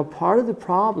sensitivities. Now, part of the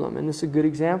problem, and this is a good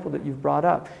example that you've brought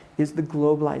up, is the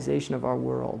globalization of our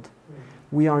world.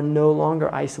 We are no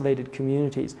longer isolated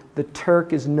communities. The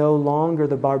Turk is no longer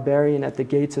the barbarian at the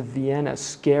gates of Vienna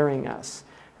scaring us,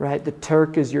 right? The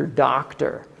Turk is your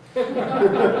doctor,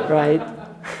 right?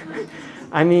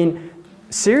 I mean,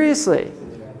 seriously,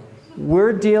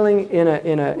 we're dealing in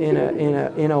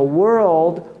a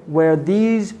world where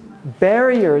these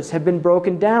barriers have been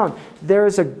broken down. There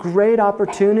is a great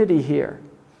opportunity here.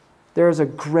 There is a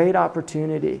great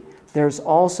opportunity. There's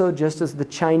also, just as the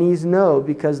Chinese know,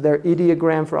 because their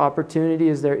ideogram for opportunity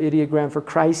is their ideogram for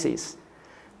crises,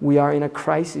 we are in a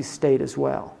crisis state as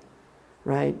well,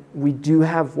 right? We do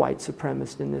have white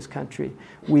supremacists in this country.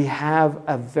 We have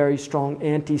a very strong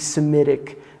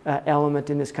anti-Semitic element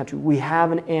in this country. We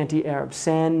have an anti-Arab,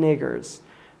 sand niggers,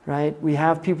 right? We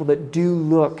have people that do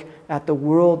look at the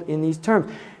world in these terms.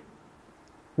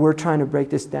 We're trying to break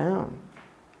this down.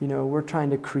 We're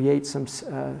trying to create some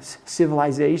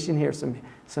civilization here,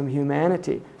 some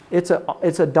humanity. It's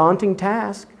a daunting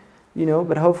task,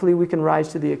 but hopefully we can rise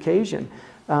to the occasion.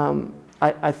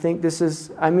 I think this is,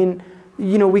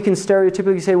 we can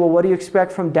stereotypically say, well, what do you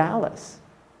expect from Dallas?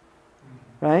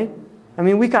 Right?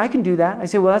 I can do that. I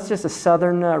say, well, that's just a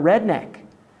southern redneck,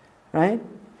 right?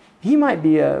 He might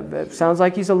be sounds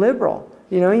like he's a liberal.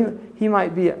 He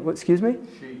might be, excuse me?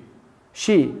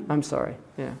 She, I'm sorry,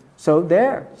 yeah. So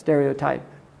there, stereotype.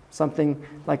 Something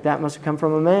like that must have come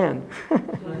from a man.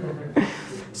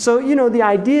 So, the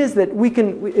idea is that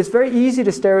it's very easy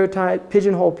to stereotype,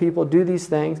 pigeonhole people, do these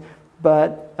things,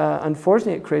 but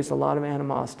unfortunately it creates a lot of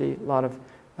animosity,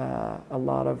 a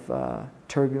lot of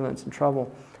turbulence and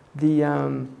trouble.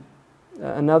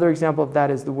 Another example of that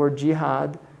is the word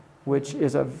jihad, which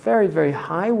is a very, very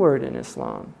high word in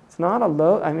Islam. It's not a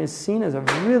low, it's seen as a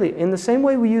really, in the same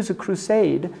way we use a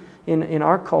crusade in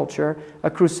our culture, a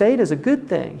crusade is a good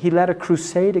thing. He led a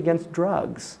crusade against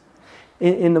drugs.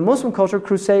 In the Muslim culture,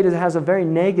 crusade has a very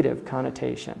negative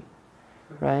connotation,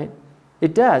 right?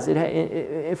 It does.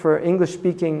 For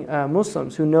English-speaking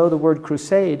Muslims who know the word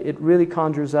crusade, it really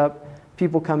conjures up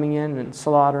people coming in and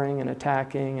slaughtering and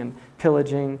attacking and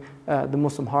pillaging the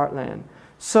Muslim heartland.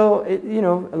 So,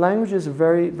 language is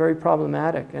very, very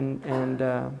problematic. And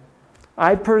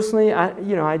I personally,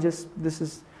 this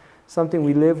is something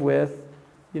we live with.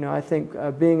 I think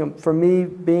for me,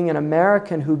 being an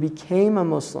American who became a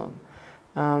Muslim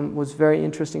was very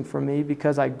interesting for me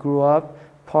because I grew up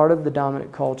part of the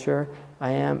dominant culture.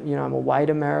 I'm a white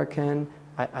American.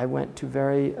 I went to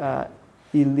very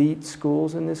elite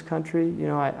schools in this country.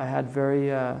 I had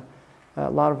a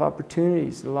lot of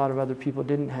opportunities that a lot of other people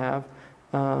didn't have.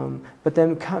 But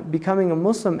then becoming a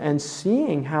Muslim and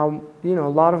seeing how a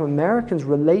lot of Americans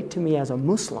relate to me as a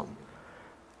Muslim,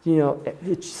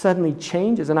 it suddenly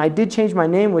changes. And I did change my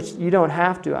name, which you don't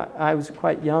have to. I was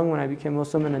quite young when I became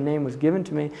Muslim, and a name was given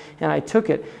to me, and I took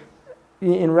it.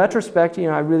 In retrospect,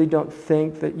 I really don't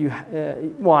think that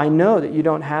I know that you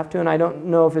don't have to, and I don't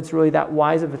know if it's really that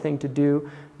wise of a thing to do,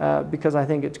 because I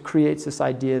think it creates this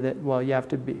idea that, you have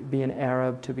to be an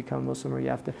Arab to become Muslim, or you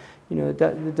have to,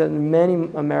 many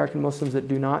American Muslims that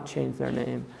do not change their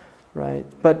name, right?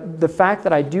 But the fact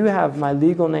that I do have my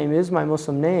legal name is my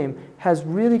Muslim name has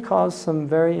really caused some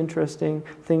very interesting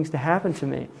things to happen to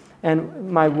me.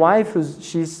 And my wife,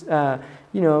 she's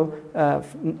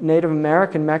Native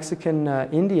American, Mexican,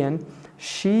 Indian,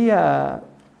 she,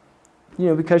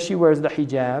 because she wears the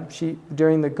hijab,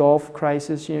 during the Gulf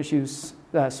crisis, she was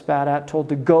spat at, told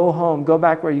to go home, go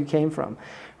back where you came from,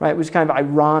 right? It was kind of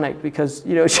ironic because,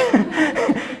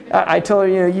 I told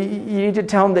her, you need to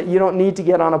tell them that you don't need to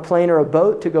get on a plane or a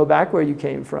boat to go back where you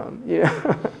came from.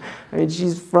 I mean,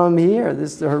 she's from here.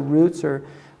 Her roots are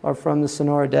from the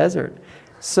Sonora Desert.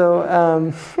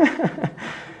 So,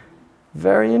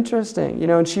 very interesting.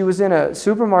 And she was in a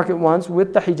supermarket once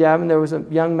with the hijab, and there was a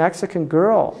young Mexican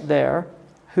girl there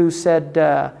who said,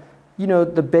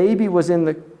 the baby was in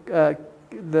the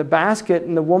basket,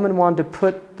 and the woman wanted to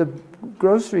put the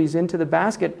groceries into the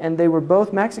basket, and they were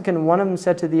both Mexican, and one of them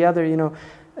said to the other,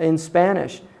 in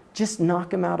Spanish, just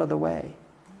knock him out of the way.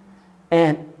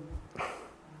 And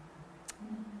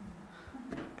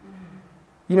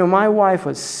my wife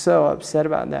was so upset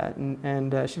about that,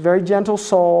 and she's a very gentle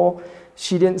soul.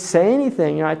 She didn't say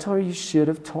anything. I told her, you should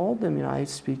have told them, I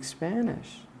speak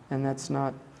Spanish, and that's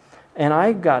not. And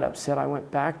I got upset. I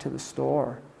went back to the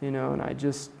store, and I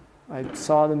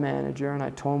saw the manager, and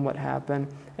I told him what happened.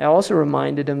 I also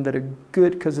reminded him that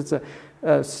because it's a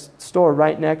store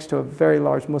right next to a very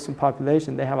large Muslim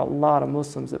population, they have a lot of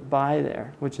Muslims that buy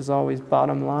there, which is always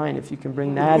bottom line if you can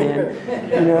bring that in,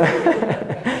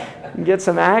 get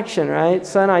some action, right?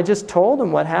 So I just told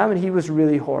him what happened. He was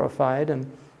really horrified, and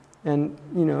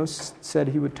said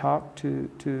he would talk to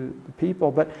the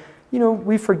people. But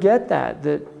we forget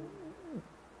that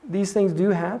these things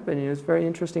do happen. It's very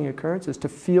interesting occurrences to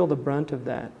feel the brunt of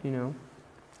that.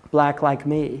 Black like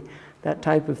me, that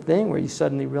type of thing where you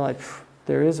suddenly realize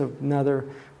there is another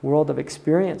world of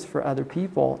experience for other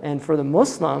people. And for the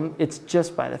Muslim, it's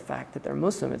just by the fact that they're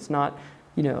Muslim. It's not,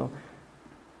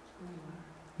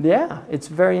 yeah, it's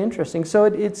very interesting. So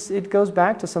it goes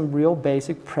back to some real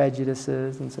basic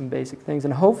prejudices and some basic things.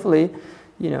 And hopefully,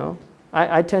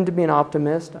 I tend to be an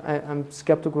optimist. I'm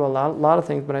skeptical of a lot of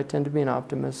things, but I tend to be an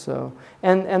optimist. So,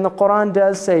 and the Quran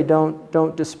does say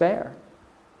don't despair.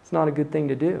 It's not a good thing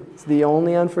to do. It's the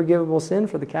only unforgivable sin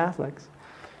for the Catholics.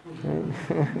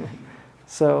 Right?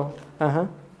 So,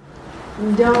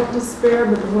 Don't despair,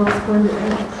 but the world's going to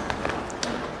end.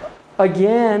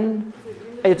 Again,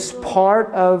 it's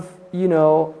part of,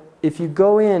 if you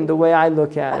go in the way I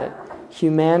look at it,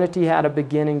 humanity had a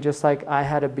beginning just like I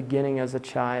had a beginning as a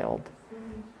child.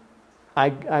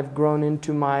 I've grown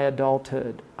into my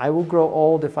adulthood. I will grow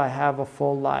old if I have a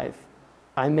full life.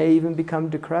 I may even become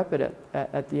decrepit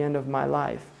at the end of my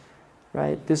life,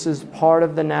 right? This is part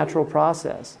of the natural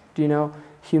process.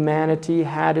 Humanity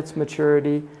had its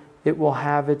maturity, it will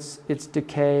have its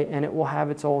decay, and it will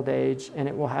have its old age, and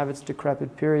it will have its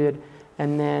decrepit period,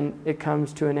 and then it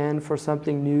comes to an end for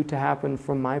something new to happen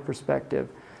from my perspective.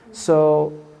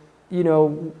 So,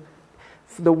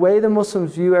 the way the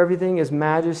Muslims view everything is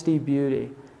majesty,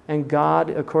 beauty. And God,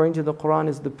 according to the Quran,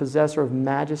 is the possessor of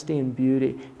majesty and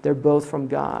beauty. They're both from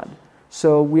God.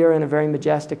 So we are in a very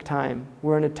majestic time.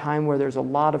 We're in a time where there's a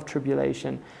lot of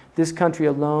tribulation. This country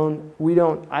alone,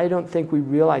 I don't think we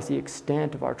realize the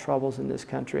extent of our troubles in this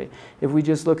country. If we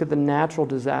just look at the natural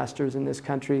disasters in this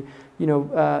country, in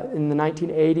the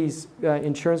 1980s,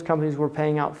 insurance companies were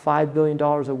paying out $5 billion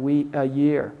a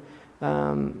year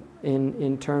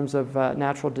in terms of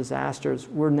natural disasters.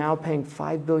 We're now paying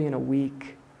 $5 billion a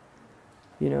week.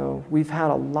 We've had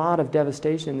a lot of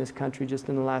devastation in this country just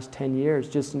in the last 10 years,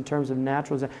 just in terms of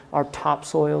natural disasters. Our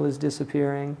topsoil is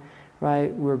disappearing,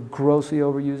 right? We're grossly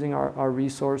overusing our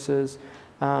resources.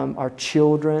 Our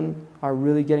children are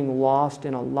really getting lost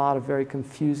in a lot of very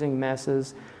confusing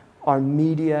messes. Our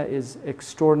media is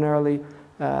extraordinarily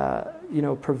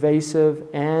pervasive,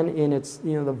 and in its,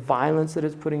 the violence that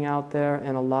it's putting out there,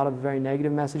 and a lot of very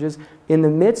negative messages. In the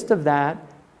midst of that,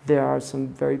 there are some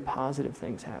very positive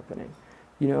things happening.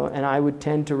 And I would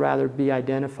tend to rather be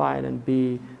identified and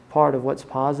be part of what's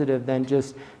positive than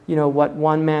just, what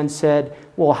one man said,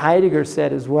 well, Heidegger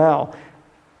said as well,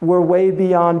 we're way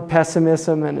beyond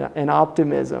pessimism and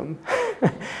optimism.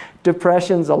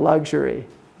 Depression's a luxury.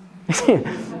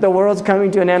 The world's coming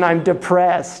to an end, I'm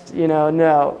depressed.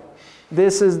 No.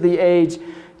 This is the age,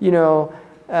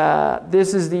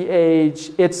 this is the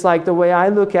age. It's like the way I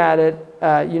look at it,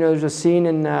 there's a scene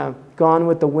in Gone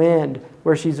with the Wind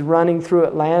where she's running through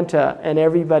Atlanta and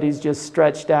everybody's just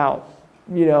stretched out,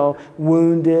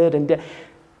 wounded and dead.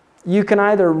 You can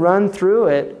either run through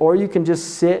it or you can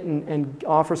just sit and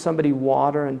offer somebody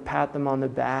water and pat them on the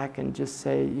back and just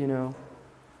say,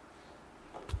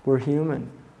 we're human.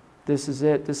 This is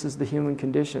it. This is the human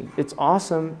condition. It's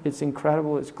awesome. It's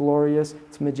incredible. It's glorious.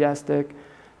 It's majestic.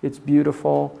 It's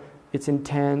beautiful. It's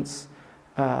intense.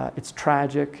 It's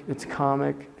tragic. It's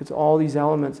comic. It's all these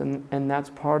elements, and that's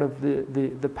part of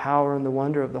the power and the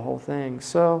wonder of the whole thing.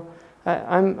 So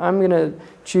I'm going to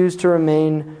choose to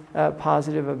remain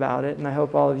positive about it, and I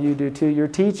hope all of you do too. You're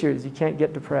teachers. You can't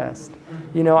get depressed.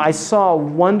 I saw a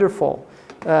wonderful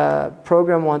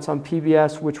program once on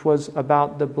PBS which was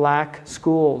about the black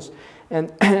schools,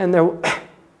 and they're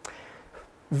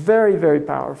very, very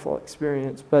powerful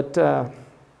experience. But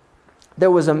there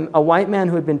was a white man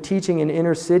who had been teaching in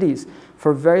inner cities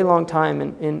for a very long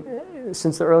time,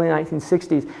 since the early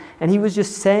 1960s, and he was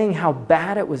just saying how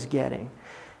bad it was getting,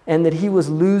 and that he was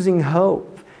losing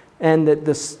hope, and that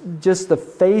just the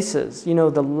faces,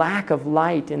 the lack of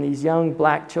light in these young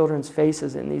black children's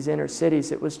faces in these inner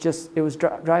cities, it was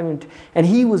driving him. And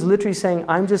he was literally saying,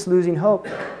 I'm just losing hope.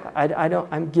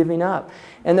 I'm giving up.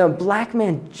 And the black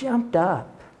man jumped up.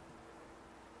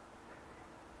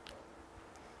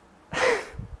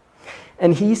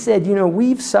 And he said,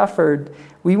 we've suffered.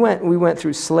 We went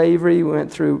through slavery. We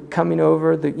went through coming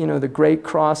over the Great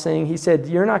Crossing. He said,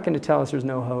 you're not going to tell us there's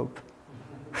no hope.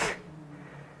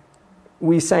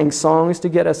 We sang songs to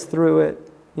get us through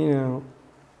it,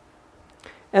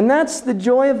 And that's the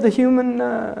joy of the human,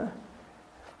 the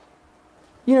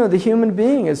human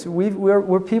being is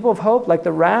we're people of hope, like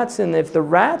the rats. And if the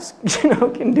rats,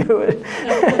 can do it,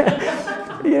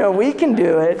 we can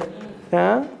do it.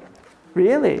 Huh?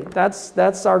 Really,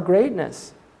 that's our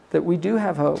greatness, that we do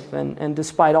have hope, and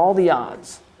despite all the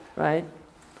odds, right?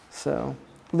 So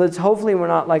hopefully we're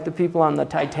not like the people on the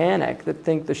Titanic that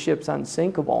think the ship's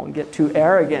unsinkable and get too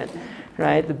arrogant,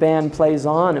 right? The band plays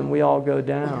on and we all go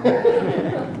down.